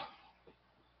yeah.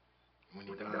 When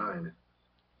he died,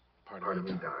 part of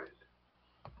me died.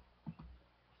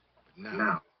 But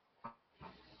now,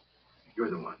 you're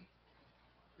the one.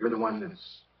 You're the one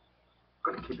that's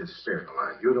going to keep his spirit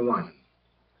alive. You're the one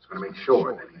that's going to make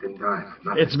sure that he didn't die for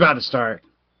nothing. It's about to start.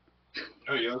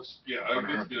 Oh yes. Yeah. You're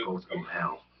going to have to go through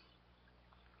hell.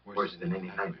 Worse than any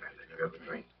nightmare that you ever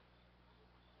dreamed.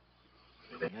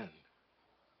 In the end,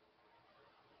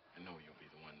 I know you'll be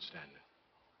the one standing.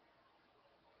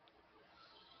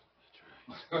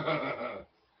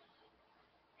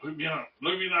 Look me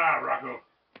in the eye, Rocco.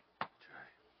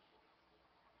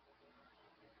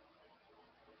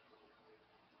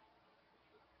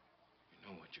 You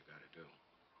know what you gotta do.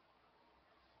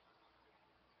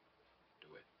 Do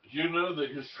it. You know that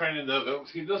his training does.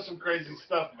 He does some crazy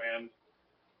stuff, man.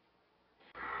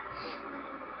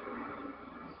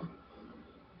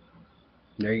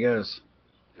 There he goes.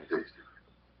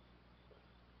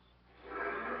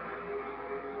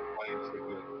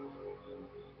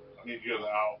 I need to go to the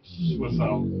Alps, Swiss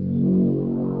Alps.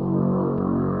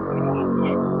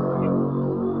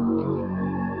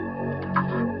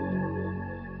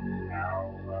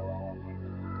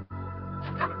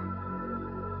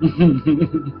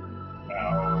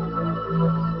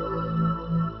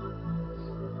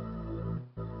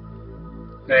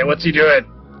 Hey, what's he doing?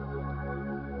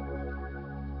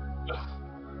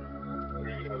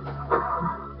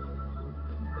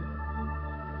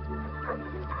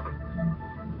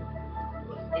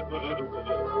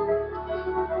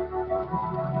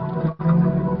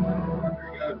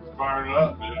 Firing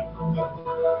up, man.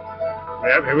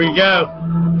 Yep, here we go.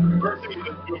 First thing you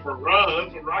just go for a run.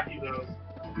 That's what Rocky does.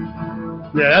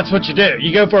 Yeah, that's what you do.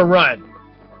 You go for a run.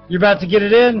 You're about to get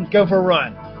it in, go for a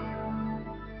run.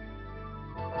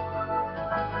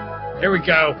 Here we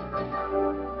go.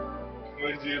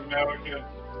 Crazy American.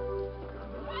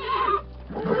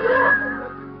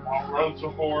 Outruns a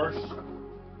horse.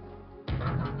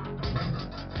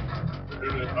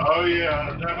 Oh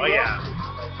yeah. Oh yeah.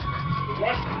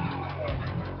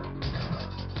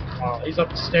 Oh, he's up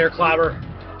the stair climber.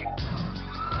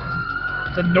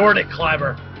 The Nordic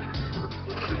climber.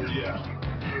 Yeah.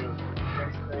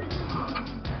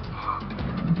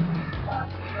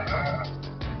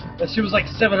 That shit was like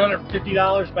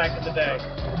 $750 back in the day.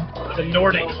 The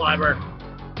Nordic climber.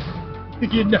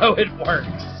 You know it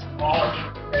works. All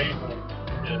painful.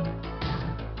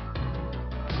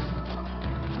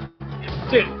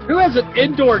 Dude, who has an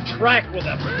indoor track with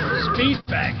a speed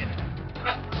bag in it?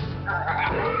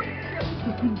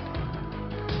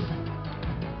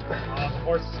 The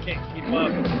horses can't keep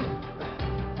up.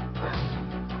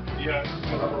 Yeah.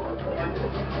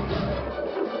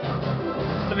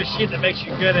 It's a machine that makes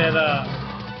you good at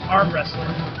arm wrestling.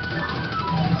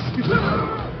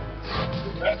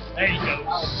 There you go.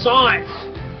 Saw it.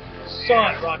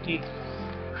 Saw it, Rocky.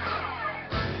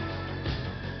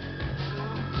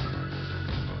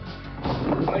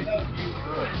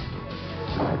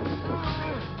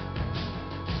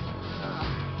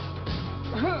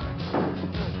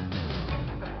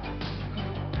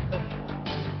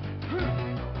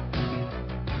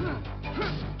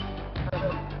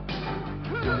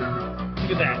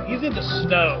 Look at that. He's in the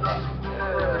snow.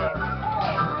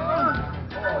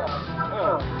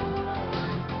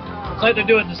 It's like they're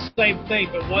doing the same thing,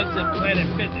 but one's in Planet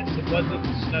Fitness and one's in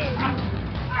the snow.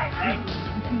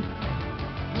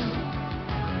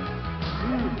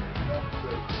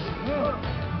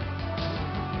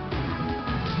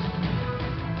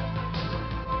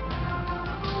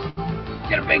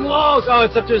 Get a big log! Oh,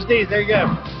 it's up to his knees. There you go.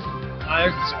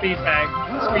 There's the speed bag.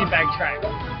 Speed bag track.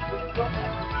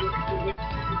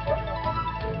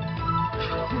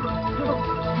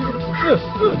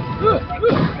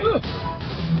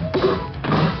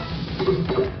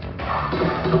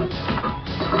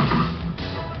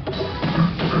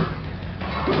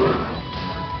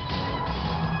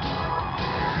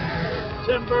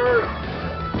 Timber!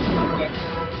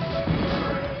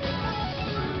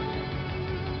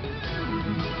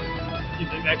 Get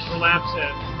them extra laps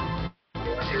in.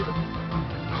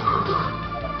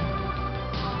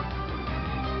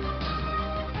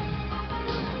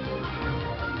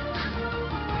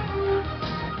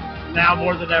 Now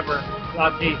more than ever,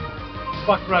 Rocky.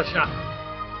 Fuck Russia.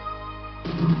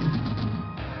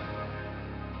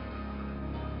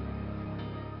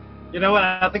 You know what?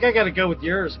 I think I got to go with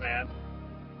yours, man.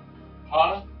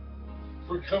 Huh?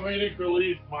 For comedic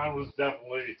relief, mine was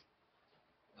definitely.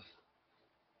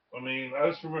 I mean, I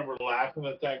just remember laughing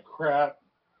at that crap.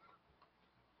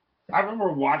 I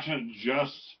remember watching it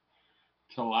just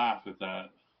to laugh at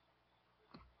that.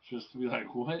 Just to be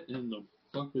like, what in the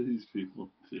fuck are these people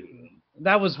doing?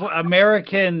 That was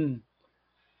American.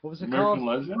 What was it American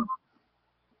called? Legend?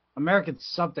 American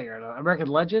something or another. American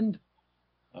Legend?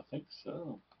 I think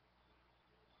so.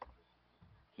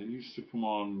 It used to come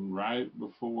on right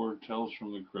before Tales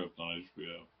from the Crypt on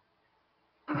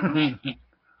HBO.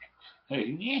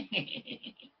 Hey.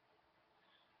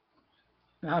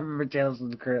 I remember Tales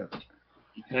from the Crypt.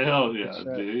 Hell yeah, That's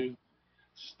right. dude.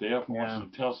 Stay up and watch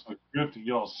the Tales from the Crypt and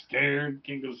get all scared,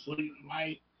 can't go to sleep at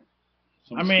night.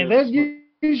 I mean, they'd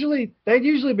usually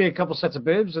be a couple sets of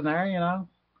boobs in there, you know?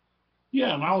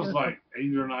 Yeah, and I was like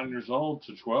 8 or 9 years old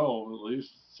to 12 at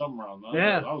least, somewhere around that.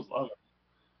 Yeah. I was loving it.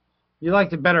 You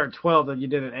liked it better at 12 than you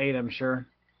did at 8, I'm sure.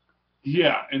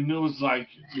 Yeah, and it was like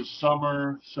the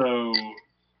summer, so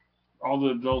all the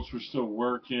adults were still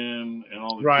working, and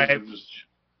all the kids were just,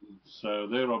 so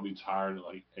they would all be tired at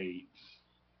like 8.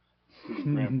 Because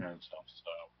grandparents help, so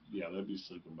yeah, they'd be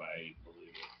sleeping by 8, believe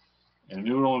it. And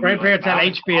it would only Grandparents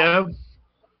be like had HBO.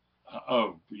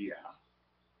 Oh yeah,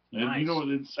 and Nice. you know what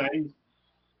they'd say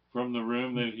from the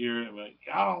room? They'd hear it and be like,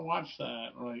 "I don't watch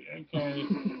that." I'm like, okay,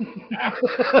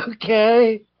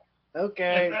 okay.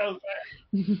 okay,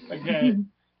 just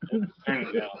turn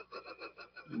it down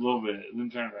a little bit, and then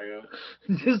turn it back up.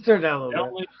 Just turn down a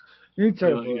little bit. You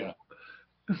turn it down.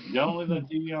 Don't leave that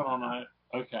TV on all night.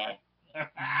 Okay.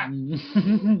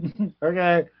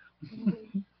 Okay.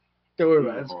 Don't worry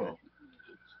about it. It's good.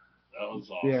 That was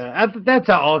awesome. Yeah, that's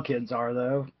how all kids are,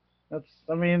 though.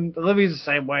 I mean, Libby's the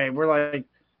same way. We're like,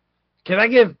 can I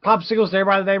give popsicles to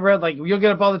everybody in the neighborhood? Like, you'll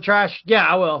get up all the trash? Yeah,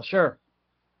 I will. Sure.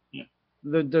 Yeah.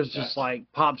 There's just like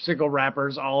popsicle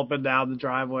wrappers all up and down the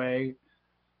driveway.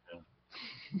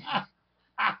 Yeah.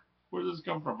 Where did this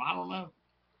come from? I don't know.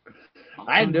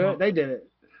 I didn't do it. They did it.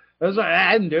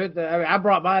 I didn't do it. I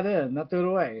brought mine in. I threw it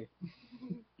away.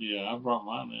 Yeah, I brought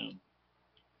mine in.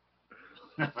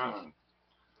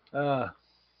 Yeah,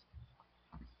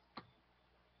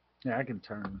 I can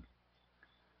turn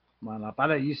mine up. I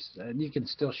know you can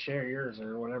still share yours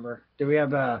or whatever. Do we have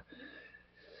that's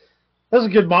a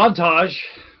good montage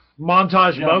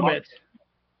moment.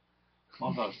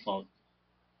 Montage talk.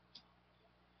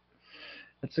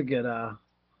 That's a good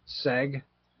seg.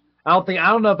 I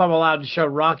don't know if I'm allowed to show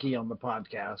Rocky on the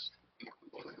podcast.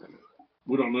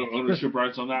 We don't know ownership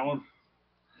rights on that one.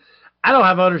 I don't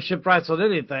have ownership rights on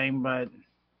anything, but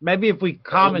maybe if we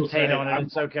commentate on it,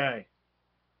 it's okay.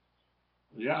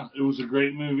 Yeah, it was a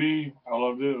great movie. I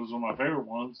loved it. It was one of my favorite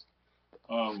ones.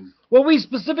 Well, we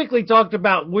specifically talked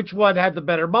about which one had the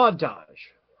better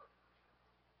montage.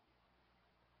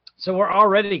 So we're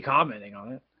already commenting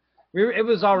on it. It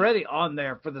was already on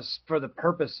there for the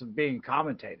purpose of being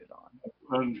commentated on.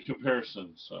 In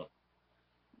comparison, so.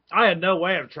 I had no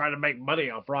way of trying to make money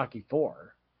off Rocky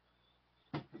 4.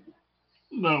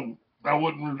 No, I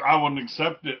wouldn't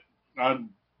accept it. I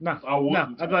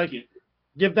wouldn't I'd like it.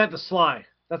 Give that to Sly.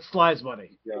 That's Sly's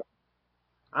money. Yeah.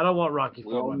 I don't want Rocky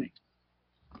 4 money.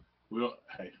 We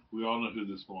all know who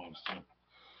this belongs to.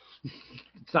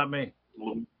 It's not me.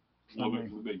 The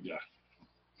big guy.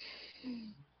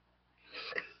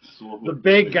 The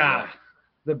big guy.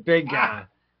 The big guy.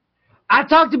 I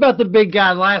talked about the big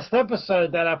guy last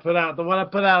episode that I put out, the one I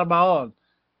put out on my own.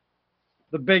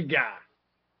 The big guy.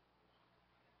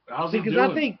 How's he because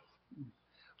doing? I think,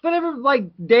 whatever, like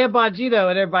Dan Bongino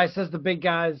and everybody says the big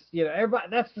guy's, everybody.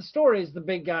 That's the story. Is the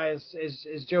big guy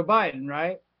is Joe Biden,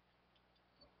 right?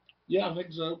 Yeah, I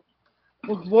think so.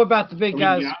 Well, what about the big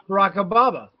guy's Barack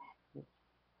Obama?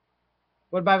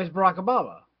 What about his Barack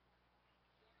Obama?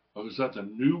 Oh, is that the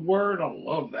new word? I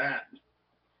love that.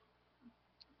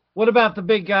 What about the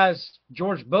big guy's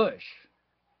George Bush?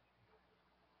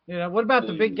 What about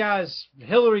the big guy's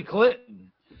Hillary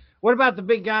Clinton? What about the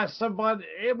big guy's somebody?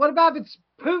 What about if it's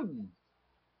Putin?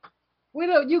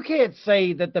 You can't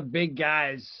say that the big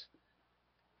guy's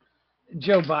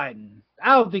Joe Biden.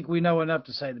 I don't think we know enough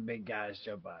to say the big guy's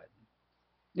Joe Biden.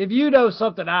 If you know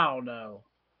something I don't know,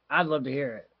 I'd love to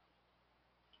hear it.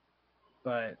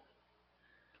 But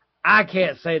I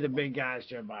can't say the big guy is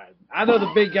Joe Biden. I know the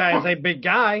big guy is a big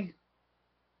guy,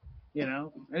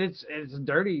 and it's a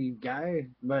dirty guy,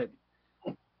 but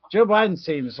Joe Biden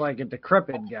seems like a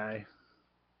decrepit guy.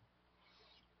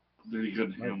 Then he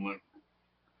couldn't handle it.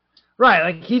 Right,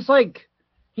 like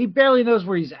he barely knows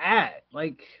where he's at.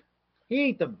 Like, he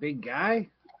ain't the big guy.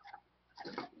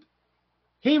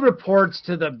 He reports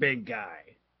to the big guy.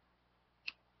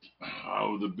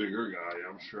 Oh, the bigger guy,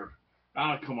 I'm sure.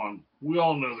 Ah, come on. We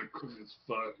all know they're crooked as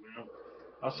fuck, man.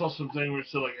 I saw something where it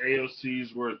said like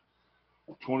AOC's worth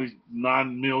 $29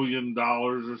 million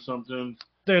or something.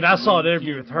 Dude, I saw an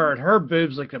interview with her, and her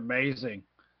boobs looked amazing.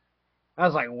 I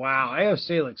was like, wow,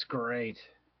 AOC looks great.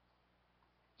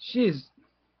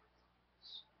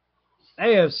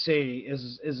 AOC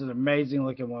is an amazing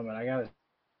looking woman, I gotta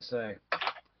say.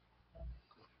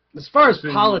 As far as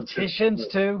politicians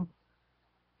too,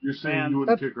 you're saying you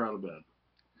wouldn't kick her out of bed?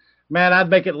 Man, I'd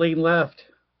make it lean left.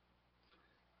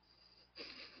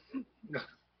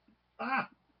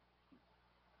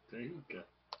 There you go.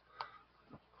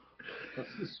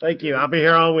 Thank you. I'll be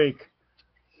here all week.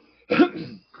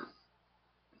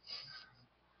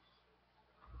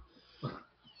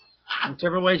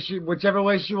 Whichever way she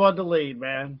wanted to lead,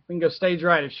 man. We can go stage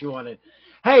right if she wanted.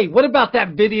 Hey, what about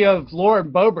that video of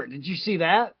Lauren Bobert? Did you see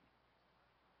that?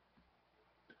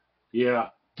 Yeah.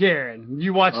 Garen,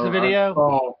 you watched the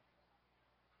video?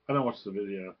 I didn't watch the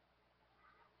video.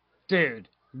 Dude,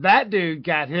 that dude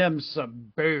got him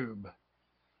some boob.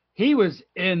 He was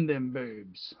in them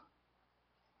boobs.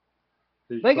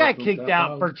 They got kicked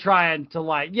out for trying to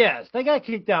they got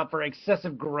kicked out for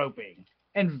excessive groping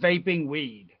and vaping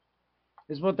weed.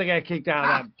 Is what they got kicked out of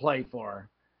that play for.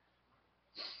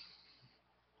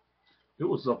 It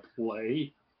was a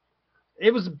play?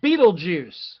 It was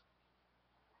Beetlejuice.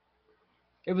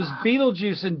 It was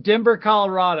Beetlejuice in Denver,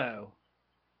 Colorado.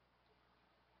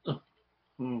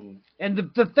 And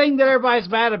the thing that everybody's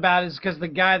mad about is because the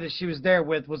guy that she was there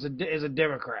with is a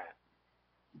Democrat.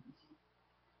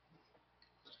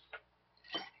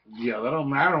 Yeah, that don't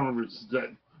matter when it's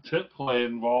that tit play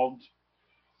involved.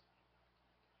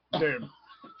 Dude,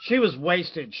 she was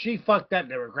wasted. She fucked that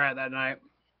Democrat that night.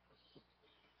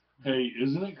 Hey,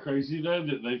 isn't it crazy though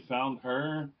that they found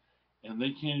her and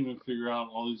they can't even figure out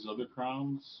all these other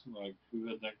crimes, like who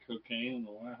had that cocaine in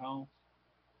the White House?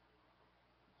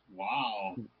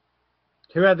 Wow.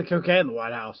 Who had the cocaine in the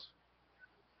White House?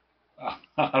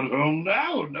 I don't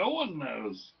know. No one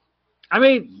knows. I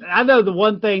mean, I know the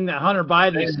one thing that Hunter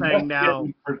Biden is saying now.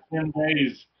 For 10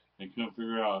 days, they couldn't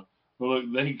figure out. But look,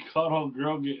 they caught a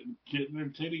girl getting her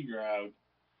titty grabbed.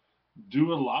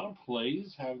 Do a lot of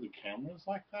plays have the cameras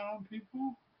like that on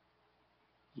people?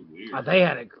 It's weird. They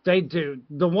had it. They do.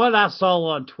 The one I saw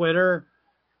on Twitter,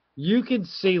 you could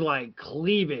see like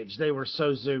cleavage. They were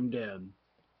so zoomed in.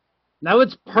 Now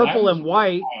it's purple and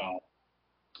white,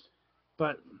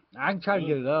 but I can try to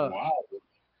get it up. Wow.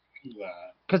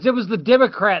 Because it was the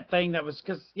Democrat thing that was,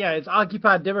 it's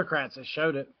Occupied Democrats that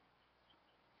showed it.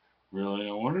 Really?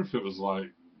 I wonder if it was like,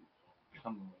 I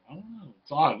don't know.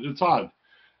 It's odd. It's odd.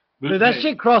 But dude, that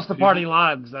shit crossed the party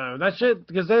lines, though. That shit,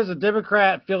 because there's a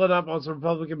Democrat filling up on some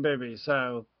Republican boobies,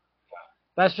 so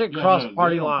that shit crossed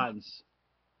party lines.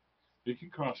 It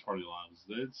can cross party lines.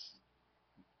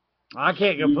 I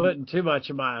can't go putting too much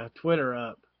of my Twitter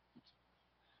up.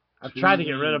 I've tried to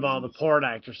get rid of all the porn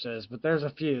actresses, but there's a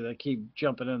few that keep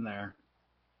jumping in there.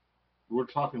 We're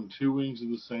talking two wings of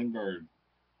the same bird.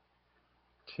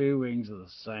 Two wings of the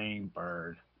same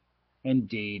bird.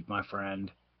 Indeed, my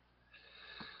friend.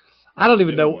 I don't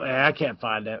even know. I can't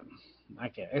find it. I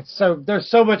can't. There's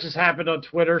so much has happened on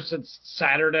Twitter since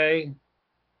Saturday.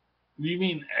 You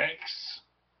mean X?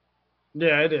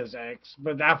 Yeah, it is X,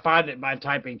 but I find it by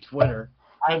typing Twitter.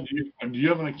 Do you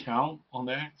have an account on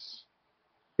X?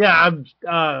 Yeah,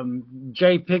 I'm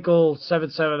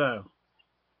JPickle770.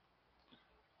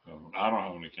 I don't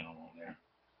have an account on there.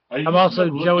 I'm also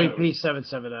Joey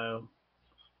P770.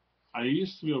 I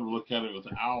used to be able to look at it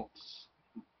without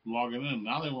logging in.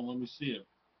 Now they won't let me see it.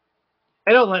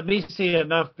 They don't let me see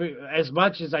enough as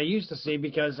much as I used to see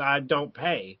because I don't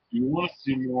pay. You want to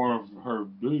see more of her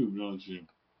boob, don't you?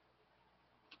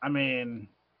 I mean,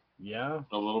 yeah.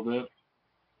 A little bit?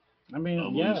 I mean,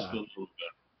 At yeah. least a little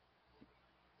bit.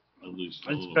 At least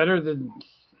a it's little better bit.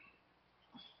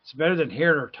 better than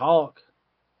hearing her talk.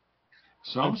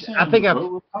 So I'm saying, I think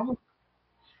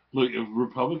look, if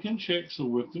Republican chicks will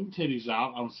whip them titties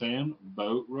out, I'm saying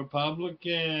vote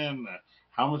Republican.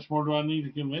 How much more do I need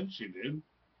to convince you, dude?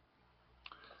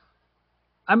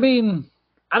 I mean,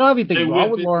 I don't have anything wrong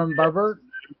with Lauren Bobert.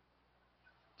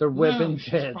 They're whipping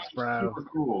tits, bro. Super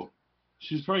cool.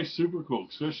 She's probably super cool,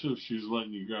 especially if she's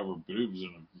letting you grab her boobs in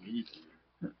a movie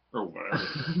theater or whatever.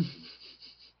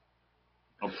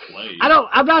 A play.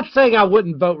 I'm not saying I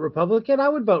wouldn't vote Republican. I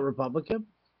would vote Republican.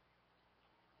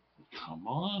 Come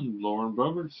on, Lauren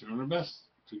Bobert's doing her best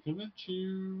to convince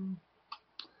you.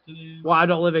 Well, I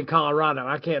don't live in Colorado.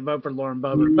 I can't vote for Lauren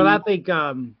Bobert. But I think,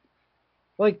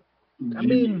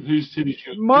 who's titties?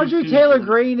 Marjorie Taylor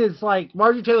Greene is like,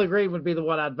 Marjorie Taylor Greene would be the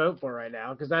one I'd vote for right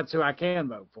now because that's who I can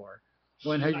vote for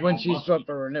when she's up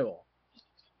for renewal.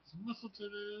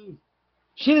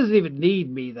 She doesn't even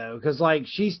need me, though, because, like,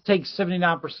 she takes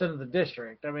 79% of the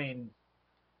district. I mean,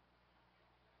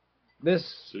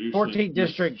 this 14th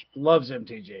district loves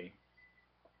MTG.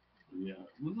 Yeah,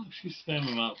 look like she's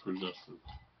standing up for justice.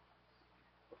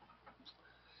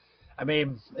 I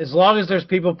mean, as long as there's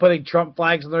people putting Trump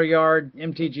flags in their yard,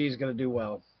 MTG is going to do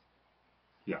well.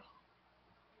 Yeah.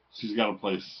 She's got a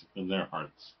place in their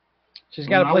hearts. She's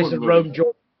got a place in Rome,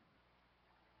 Georgia.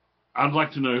 I'd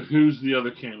like to know who's the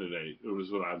other candidate. It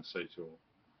was what I'd say to him.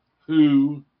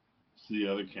 Who's the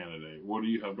other candidate? What do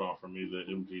you have to offer me that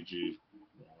MTG?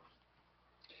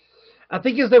 I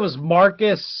think his name was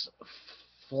Marcus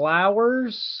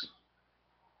Flowers.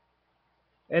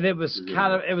 And it was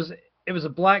it was a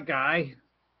black guy.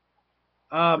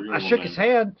 I shook his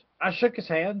hand.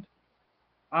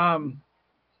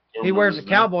 He wears a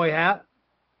cowboy hat.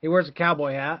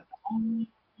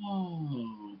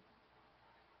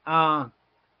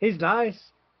 He's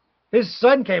nice. His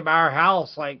son came by our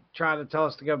house, like, trying to tell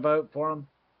us to go vote for him.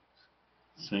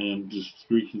 Saying just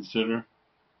reconsider.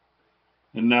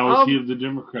 And now is he of the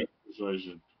Democrat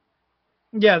persuasion?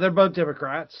 Yeah, they're both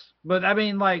Democrats. But, I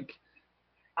mean, like,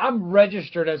 I'm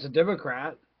registered as a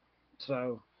Democrat,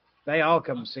 so they all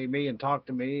come see me and talk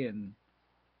to me and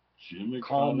Jimmy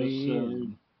call Carter me.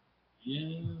 said,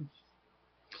 yeah.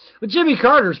 But Jimmy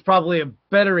Carter's probably a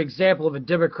better example of a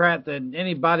Democrat than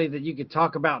anybody that you could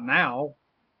talk about now.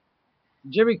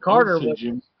 Jimmy Carter was...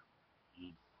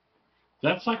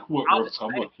 That's like what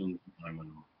Republicans are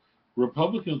now.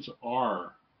 Republicans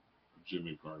are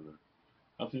Jimmy Carter.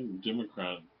 I think the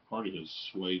Democrat Party has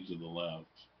swayed to the left.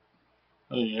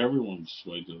 I think everyone's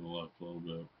swayed to the left a little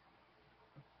bit.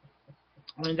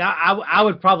 I mean, I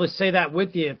would probably say that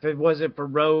with you if it wasn't for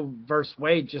Roe versus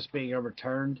Wade just being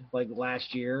overturned like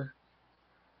last year.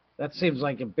 That seems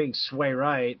like a big sway,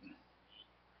 right?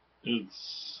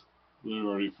 They're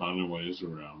already finding ways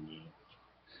around it.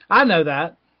 I know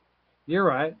that. You're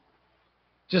right.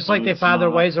 Just like they find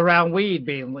their ways around weed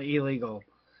being illegal.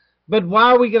 But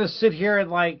why are we going to sit here and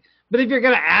but if you're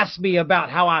going to ask me about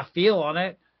how I feel on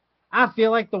it, I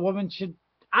feel like the woman should,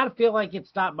 I feel like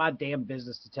it's not my damn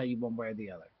business to tell you one way or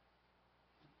the other.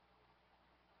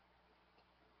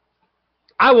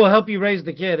 I will help you raise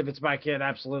the kid if it's my kid,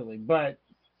 absolutely. But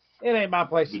it ain't my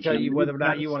place to tell you whether or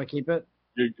not you want to keep it.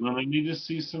 You're going to need to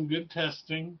see some good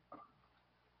testing.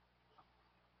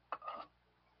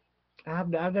 I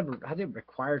didn't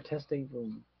require testing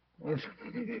from.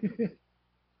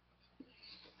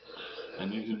 I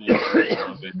need to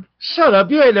know. Shut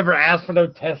up! You ain't never asked for no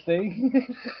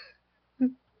testing.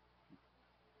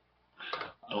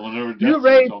 Whenever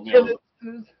Destiny told me,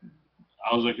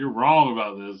 I was like, "You're wrong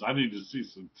about this. I need to see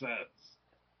some tests."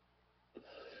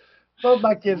 Both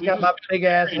my kids got my big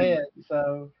ass head,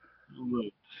 so.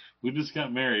 Look, we just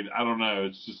got married. I don't know.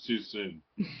 It's just too soon.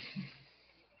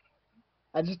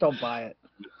 I just don't buy it.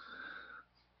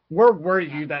 Where were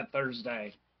you that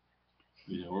Thursday?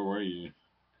 Yeah, where were you?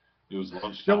 It was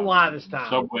lunchtime. Don't lie this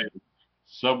time.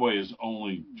 Subway is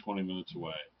only 20 minutes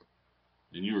away,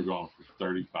 and you were gone for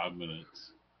 35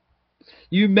 minutes.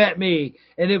 You met me,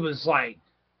 and it was like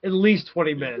at least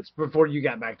 20 minutes before you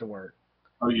got back to work.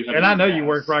 Oh, and I know you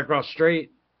worked right across the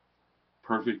street.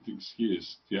 Perfect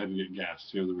excuse. You had to get gas.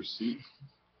 Do you have the receipt?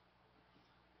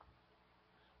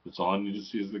 That's all I need to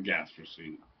see is the gas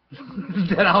receipt.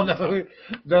 Then I'll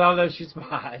know she's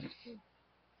mine.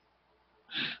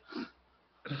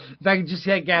 If I can just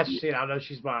see that gas receipt, I'll know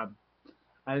she's mine.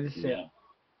 I just see it.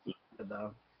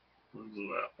 Though.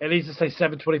 It needs to say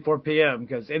 7:24 p.m.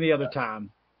 because any other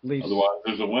time leaves. Otherwise,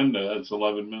 there's a window. That's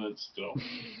 11 minutes still.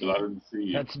 But I didn't see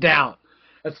you. That's down.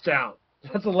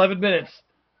 That's 11 minutes.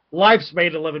 Life's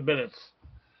made 11 minutes.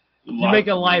 You make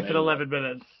a life in 11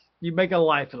 minutes. You make a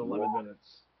life in 11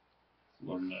 minutes.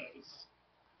 Lord knows.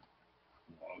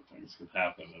 A lot of things can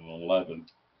happen in 11.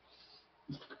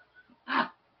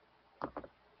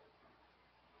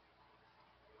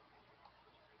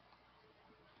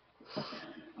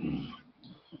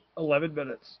 11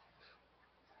 minutes.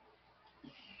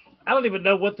 I don't even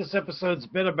know what this episode's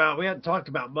been about. We haven't talked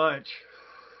about much.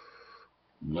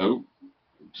 Nope.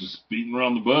 Just beating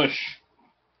around the bush.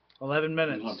 11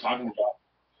 minutes.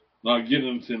 Not getting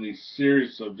into any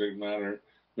serious subject matter,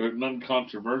 but nothing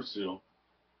controversial.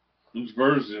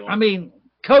 Controversial. I mean,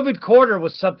 COVID quarter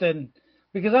was something,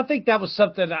 because I think that was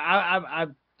something, I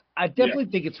definitely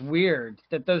think it's weird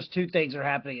that those two things are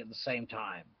happening at the same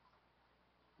time.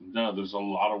 No, there's a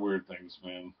lot of weird things,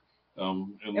 man.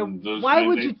 And those why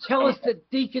would you mandates tell us that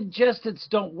decongestants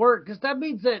don't work? Because that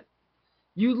means that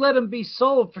you let them be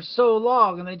sold for so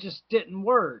long and they just didn't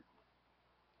work.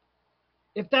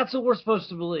 If that's what we're supposed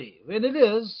to believe, and it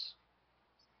is,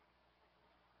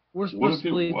 we're supposed to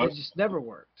believe it just never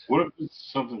worked. What if it's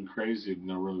something crazy and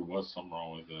there really was something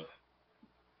wrong with it?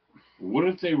 What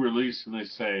if they release and they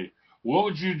say, what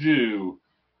would you do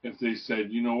if they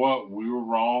said, you know what, we were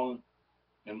wrong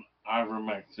and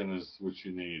ivermectin is what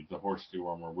you need, the horse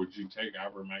dewormer? Would you take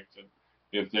ivermectin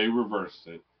if they reversed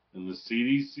it and the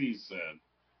CDC said,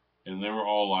 and they were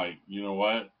all like, you know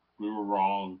what, we were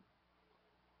wrong,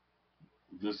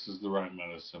 this is the right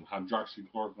medicine,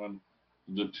 hydroxychloroquine,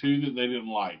 the two that they didn't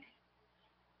like,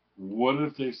 what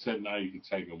if they said now you can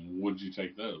take them? Would you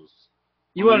take those?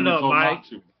 You want to know, Mike?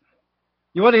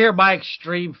 You want to hear my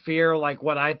extreme fear, like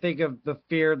what I think of the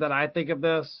fear that I think of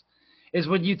this, is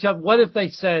when you tell, what if they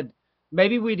said,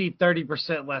 maybe we need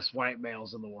 30% less white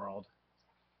males in the world?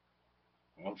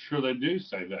 I'm sure they do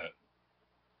say that.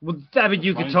 Well, I mean,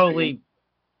 you could totally,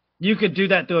 you could do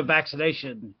that through a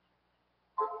vaccination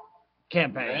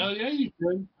campaign. Hell yeah, you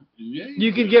could. Yeah,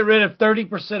 you could get rid of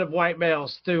 30% of white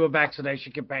males through a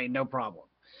vaccination campaign, no problem.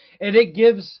 And it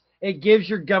gives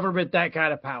your government that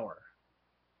kind of power.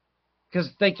 Because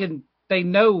they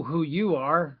know who you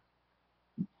are.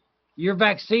 Your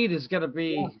vaccine is going to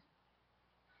be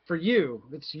for you.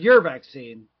 It's your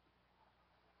vaccine.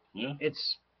 Yeah.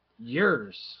 It's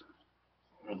yours.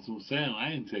 That's what I'm saying.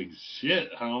 I ain't take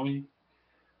shit, homie.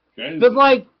 Crazy. But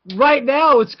like right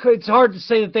now, it's hard to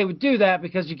say that they would do that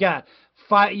because you got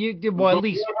at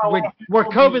least where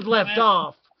COVID left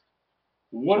off.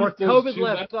 Where COVID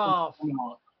left off.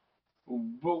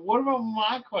 But what about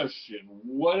my question?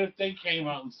 What if they came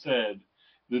out and said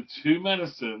the two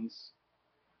medicines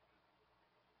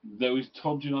that we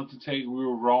told you not to take, we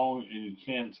were wrong, and you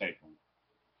can take them?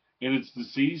 And it's the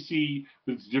CDC,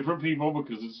 but it's different people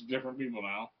because it's different people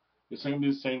now. It's going to be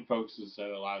the same folks that said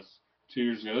it last 2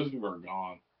 years ago. Those people are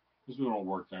gone. Those people don't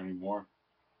work there anymore.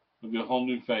 It'll be a whole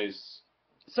new face.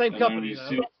 Same company,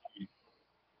 though.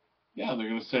 Yeah, they're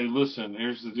going to say, listen,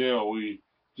 here's the deal. We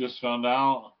just found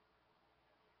out.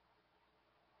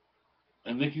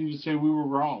 And they can just say we were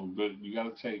wrong, but you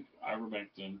got to take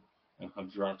ivermectin and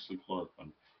hydroxychloroquine.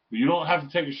 But you don't have to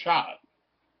take a shot.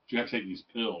 You got to take these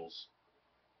pills.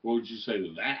 What would you say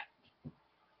to that?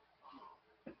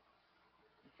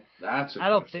 That's a I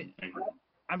don't think.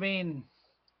 I mean,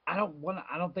 I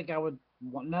don't think I would.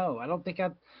 No, I don't think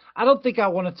I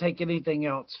want to take anything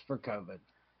else for COVID.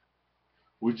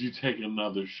 Would you take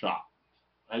another shot?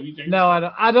 Have you taken? No,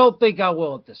 I don't think I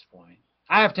will at this point.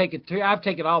 I have taken I've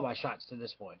taken all my shots to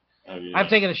this point. Oh, yeah. I've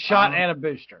taken a shot and a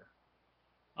booster.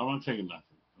 I'm going to take nothing.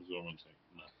 That's what I'm going to take.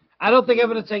 Nothing. I don't think I'm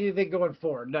going to take anything going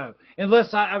forward. No,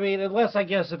 unless I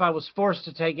guess if I was forced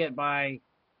to take it by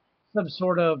some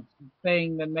sort of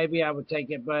thing, then maybe I would take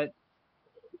it. But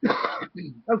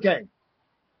okay,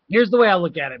 here's the way I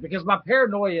look at it, because my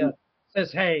paranoia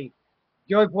says, "Hey,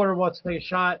 Joey Porter wants to take a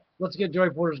shot. Let's get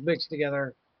Joey Porter's mix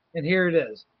together," and here it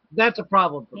is. That's a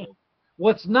problem for me.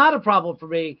 What's not a problem for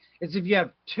me is if you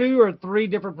have 2 or 3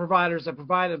 different providers that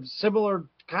provide a similar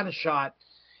kind of shot,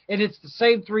 and it's the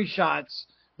same 3 shots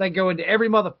that go into every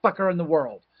motherfucker in the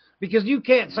world. Because you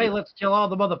can't say, let's kill all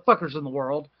the motherfuckers in the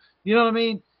world. You know what I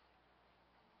mean?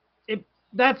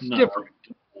 That's different.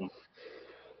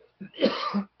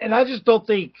 And I just don't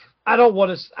think, I don't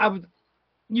want to,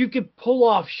 you could pull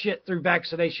off shit through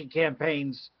vaccination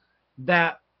campaigns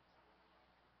that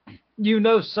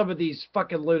some of these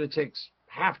fucking lunatics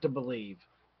have to believe.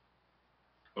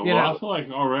 Well, I feel like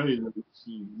already there's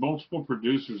multiple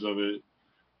producers of it,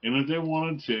 and if they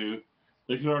wanted to,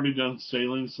 they could already done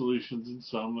saline solutions in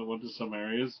some that went to some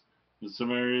areas, and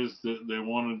some areas that they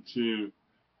wanted to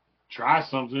try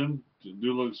something, to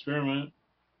do a little experiment.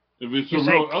 If it's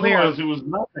otherwise it was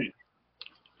nothing.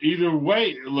 Either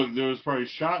way, look, there was probably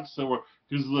shots that were,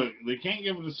 because look, they can't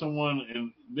give it to someone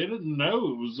and they didn't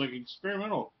know it was like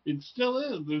experimental. It still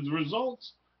is. The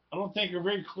results, I don't think, are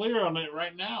very clear on it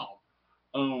right now.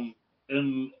 And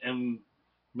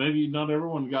maybe not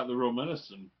everyone got the real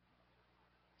medicine.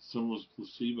 Some was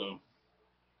placebo.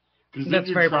 Because then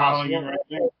you're trialing it right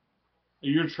there.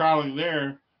 You're trialing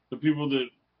there. The people that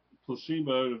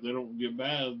placebo, if they don't get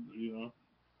bad,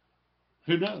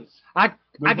 who knows? I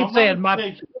can say in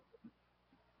my.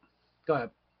 Go ahead.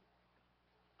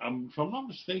 If I'm not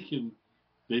mistaken,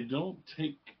 they don't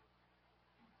take.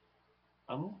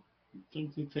 I don't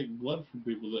think they take blood from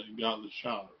people that got the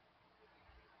shot.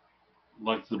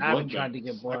 Like the blood. I haven't tried to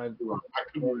give blood.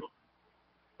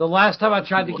 The last time I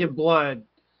tried to give blood,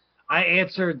 I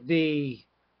answered the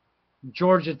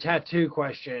Georgia tattoo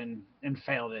question and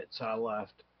failed it, so I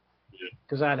left.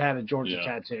 Because I'd had a Georgia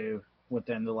tattoo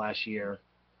within the last year.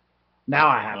 Now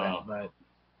I haven't, but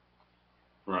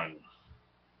right.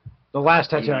 The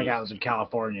last tattoo I got was in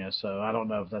California, so I don't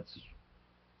know if that's.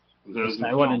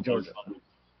 I wasn't in Georgia.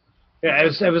 Yeah,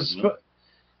 it was.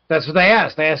 That's what they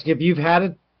asked. They asked if you've had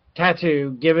a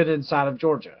tattoo, give it inside of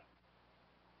Georgia.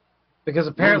 Because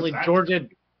apparently Georgia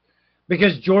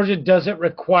doesn't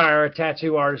require a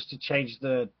tattoo artist to change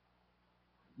the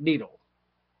needle.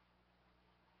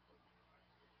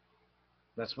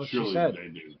 That's what she said. They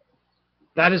do.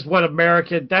 That is what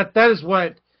that is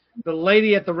what the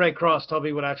lady at the Red Cross told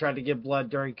me when I tried to give blood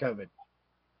during COVID.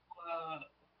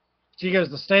 She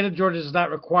goes, the state of Georgia does not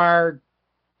require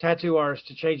tattoo artists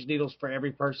to change needles for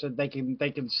every person. They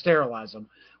can sterilize them.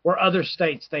 Where other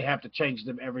states, they have to change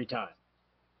them every time.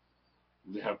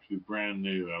 They have to be brand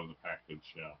new out of the package,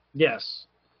 yeah. Yes.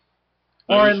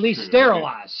 Or at least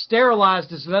sterilized.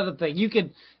 Sterilized is another thing. You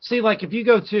can see, like, if you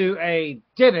go to a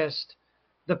dentist,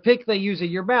 the pick they use in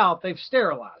your mouth, they've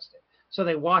sterilized it. So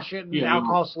they wash it in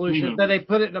alcohol solution. Then they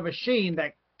put it in a machine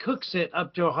that cooks it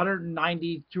up to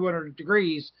 190, 200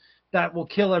 degrees that will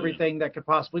kill everything that could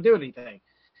possibly do anything.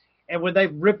 And when they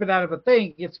rip it out of a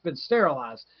thing, it's been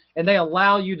sterilized. And they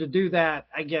allow you to do that,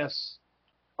 I guess.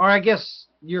 Or I guess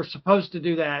you're supposed to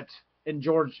do that in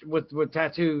Georgia with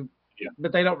tattoo,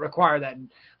 but they don't require that.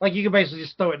 Like, you can basically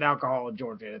just throw it in alcohol in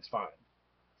Georgia and it's fine.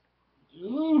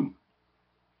 Ooh.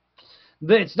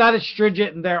 It's not as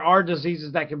stringent, and there are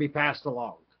diseases that can be passed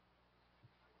along.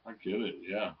 I get it,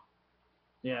 yeah.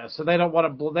 Yeah, so they don't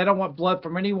want blood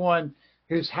from anyone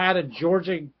who's had a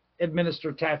Georgia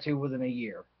administered tattoo within a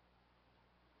year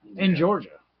in Georgia.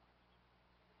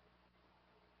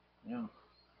 Yeah.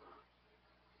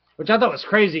 Which I thought was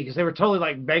crazy because they were totally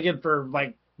like begging for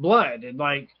like blood, and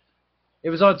like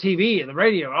it was on TV and the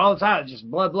radio all the time, just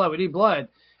blood, we need blood.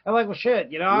 I'm like, well,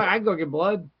 shit, I can go get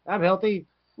blood. I'm healthy.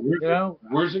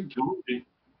 Where's it going?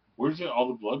 Where's all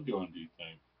the blood going, do you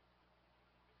think?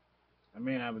 I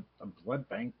mean, a blood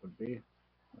bank would be.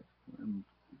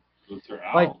 If they're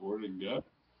out, where'd it go?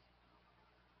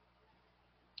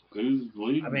 Who's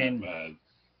bleeding bad?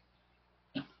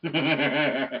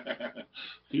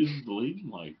 Who's bleeding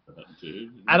like that,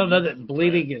 dude? I don't know that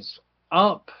bleeding is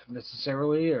up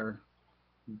necessarily, or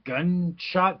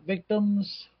gunshot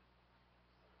victims.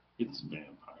 It's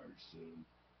vampires, dude.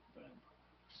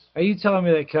 Are you telling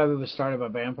me that COVID was started by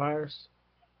vampires?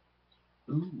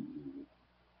 Ooh.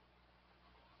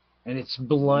 And it's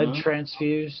blood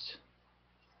transfused?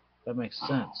 That makes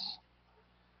sense.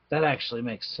 That actually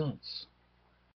makes sense.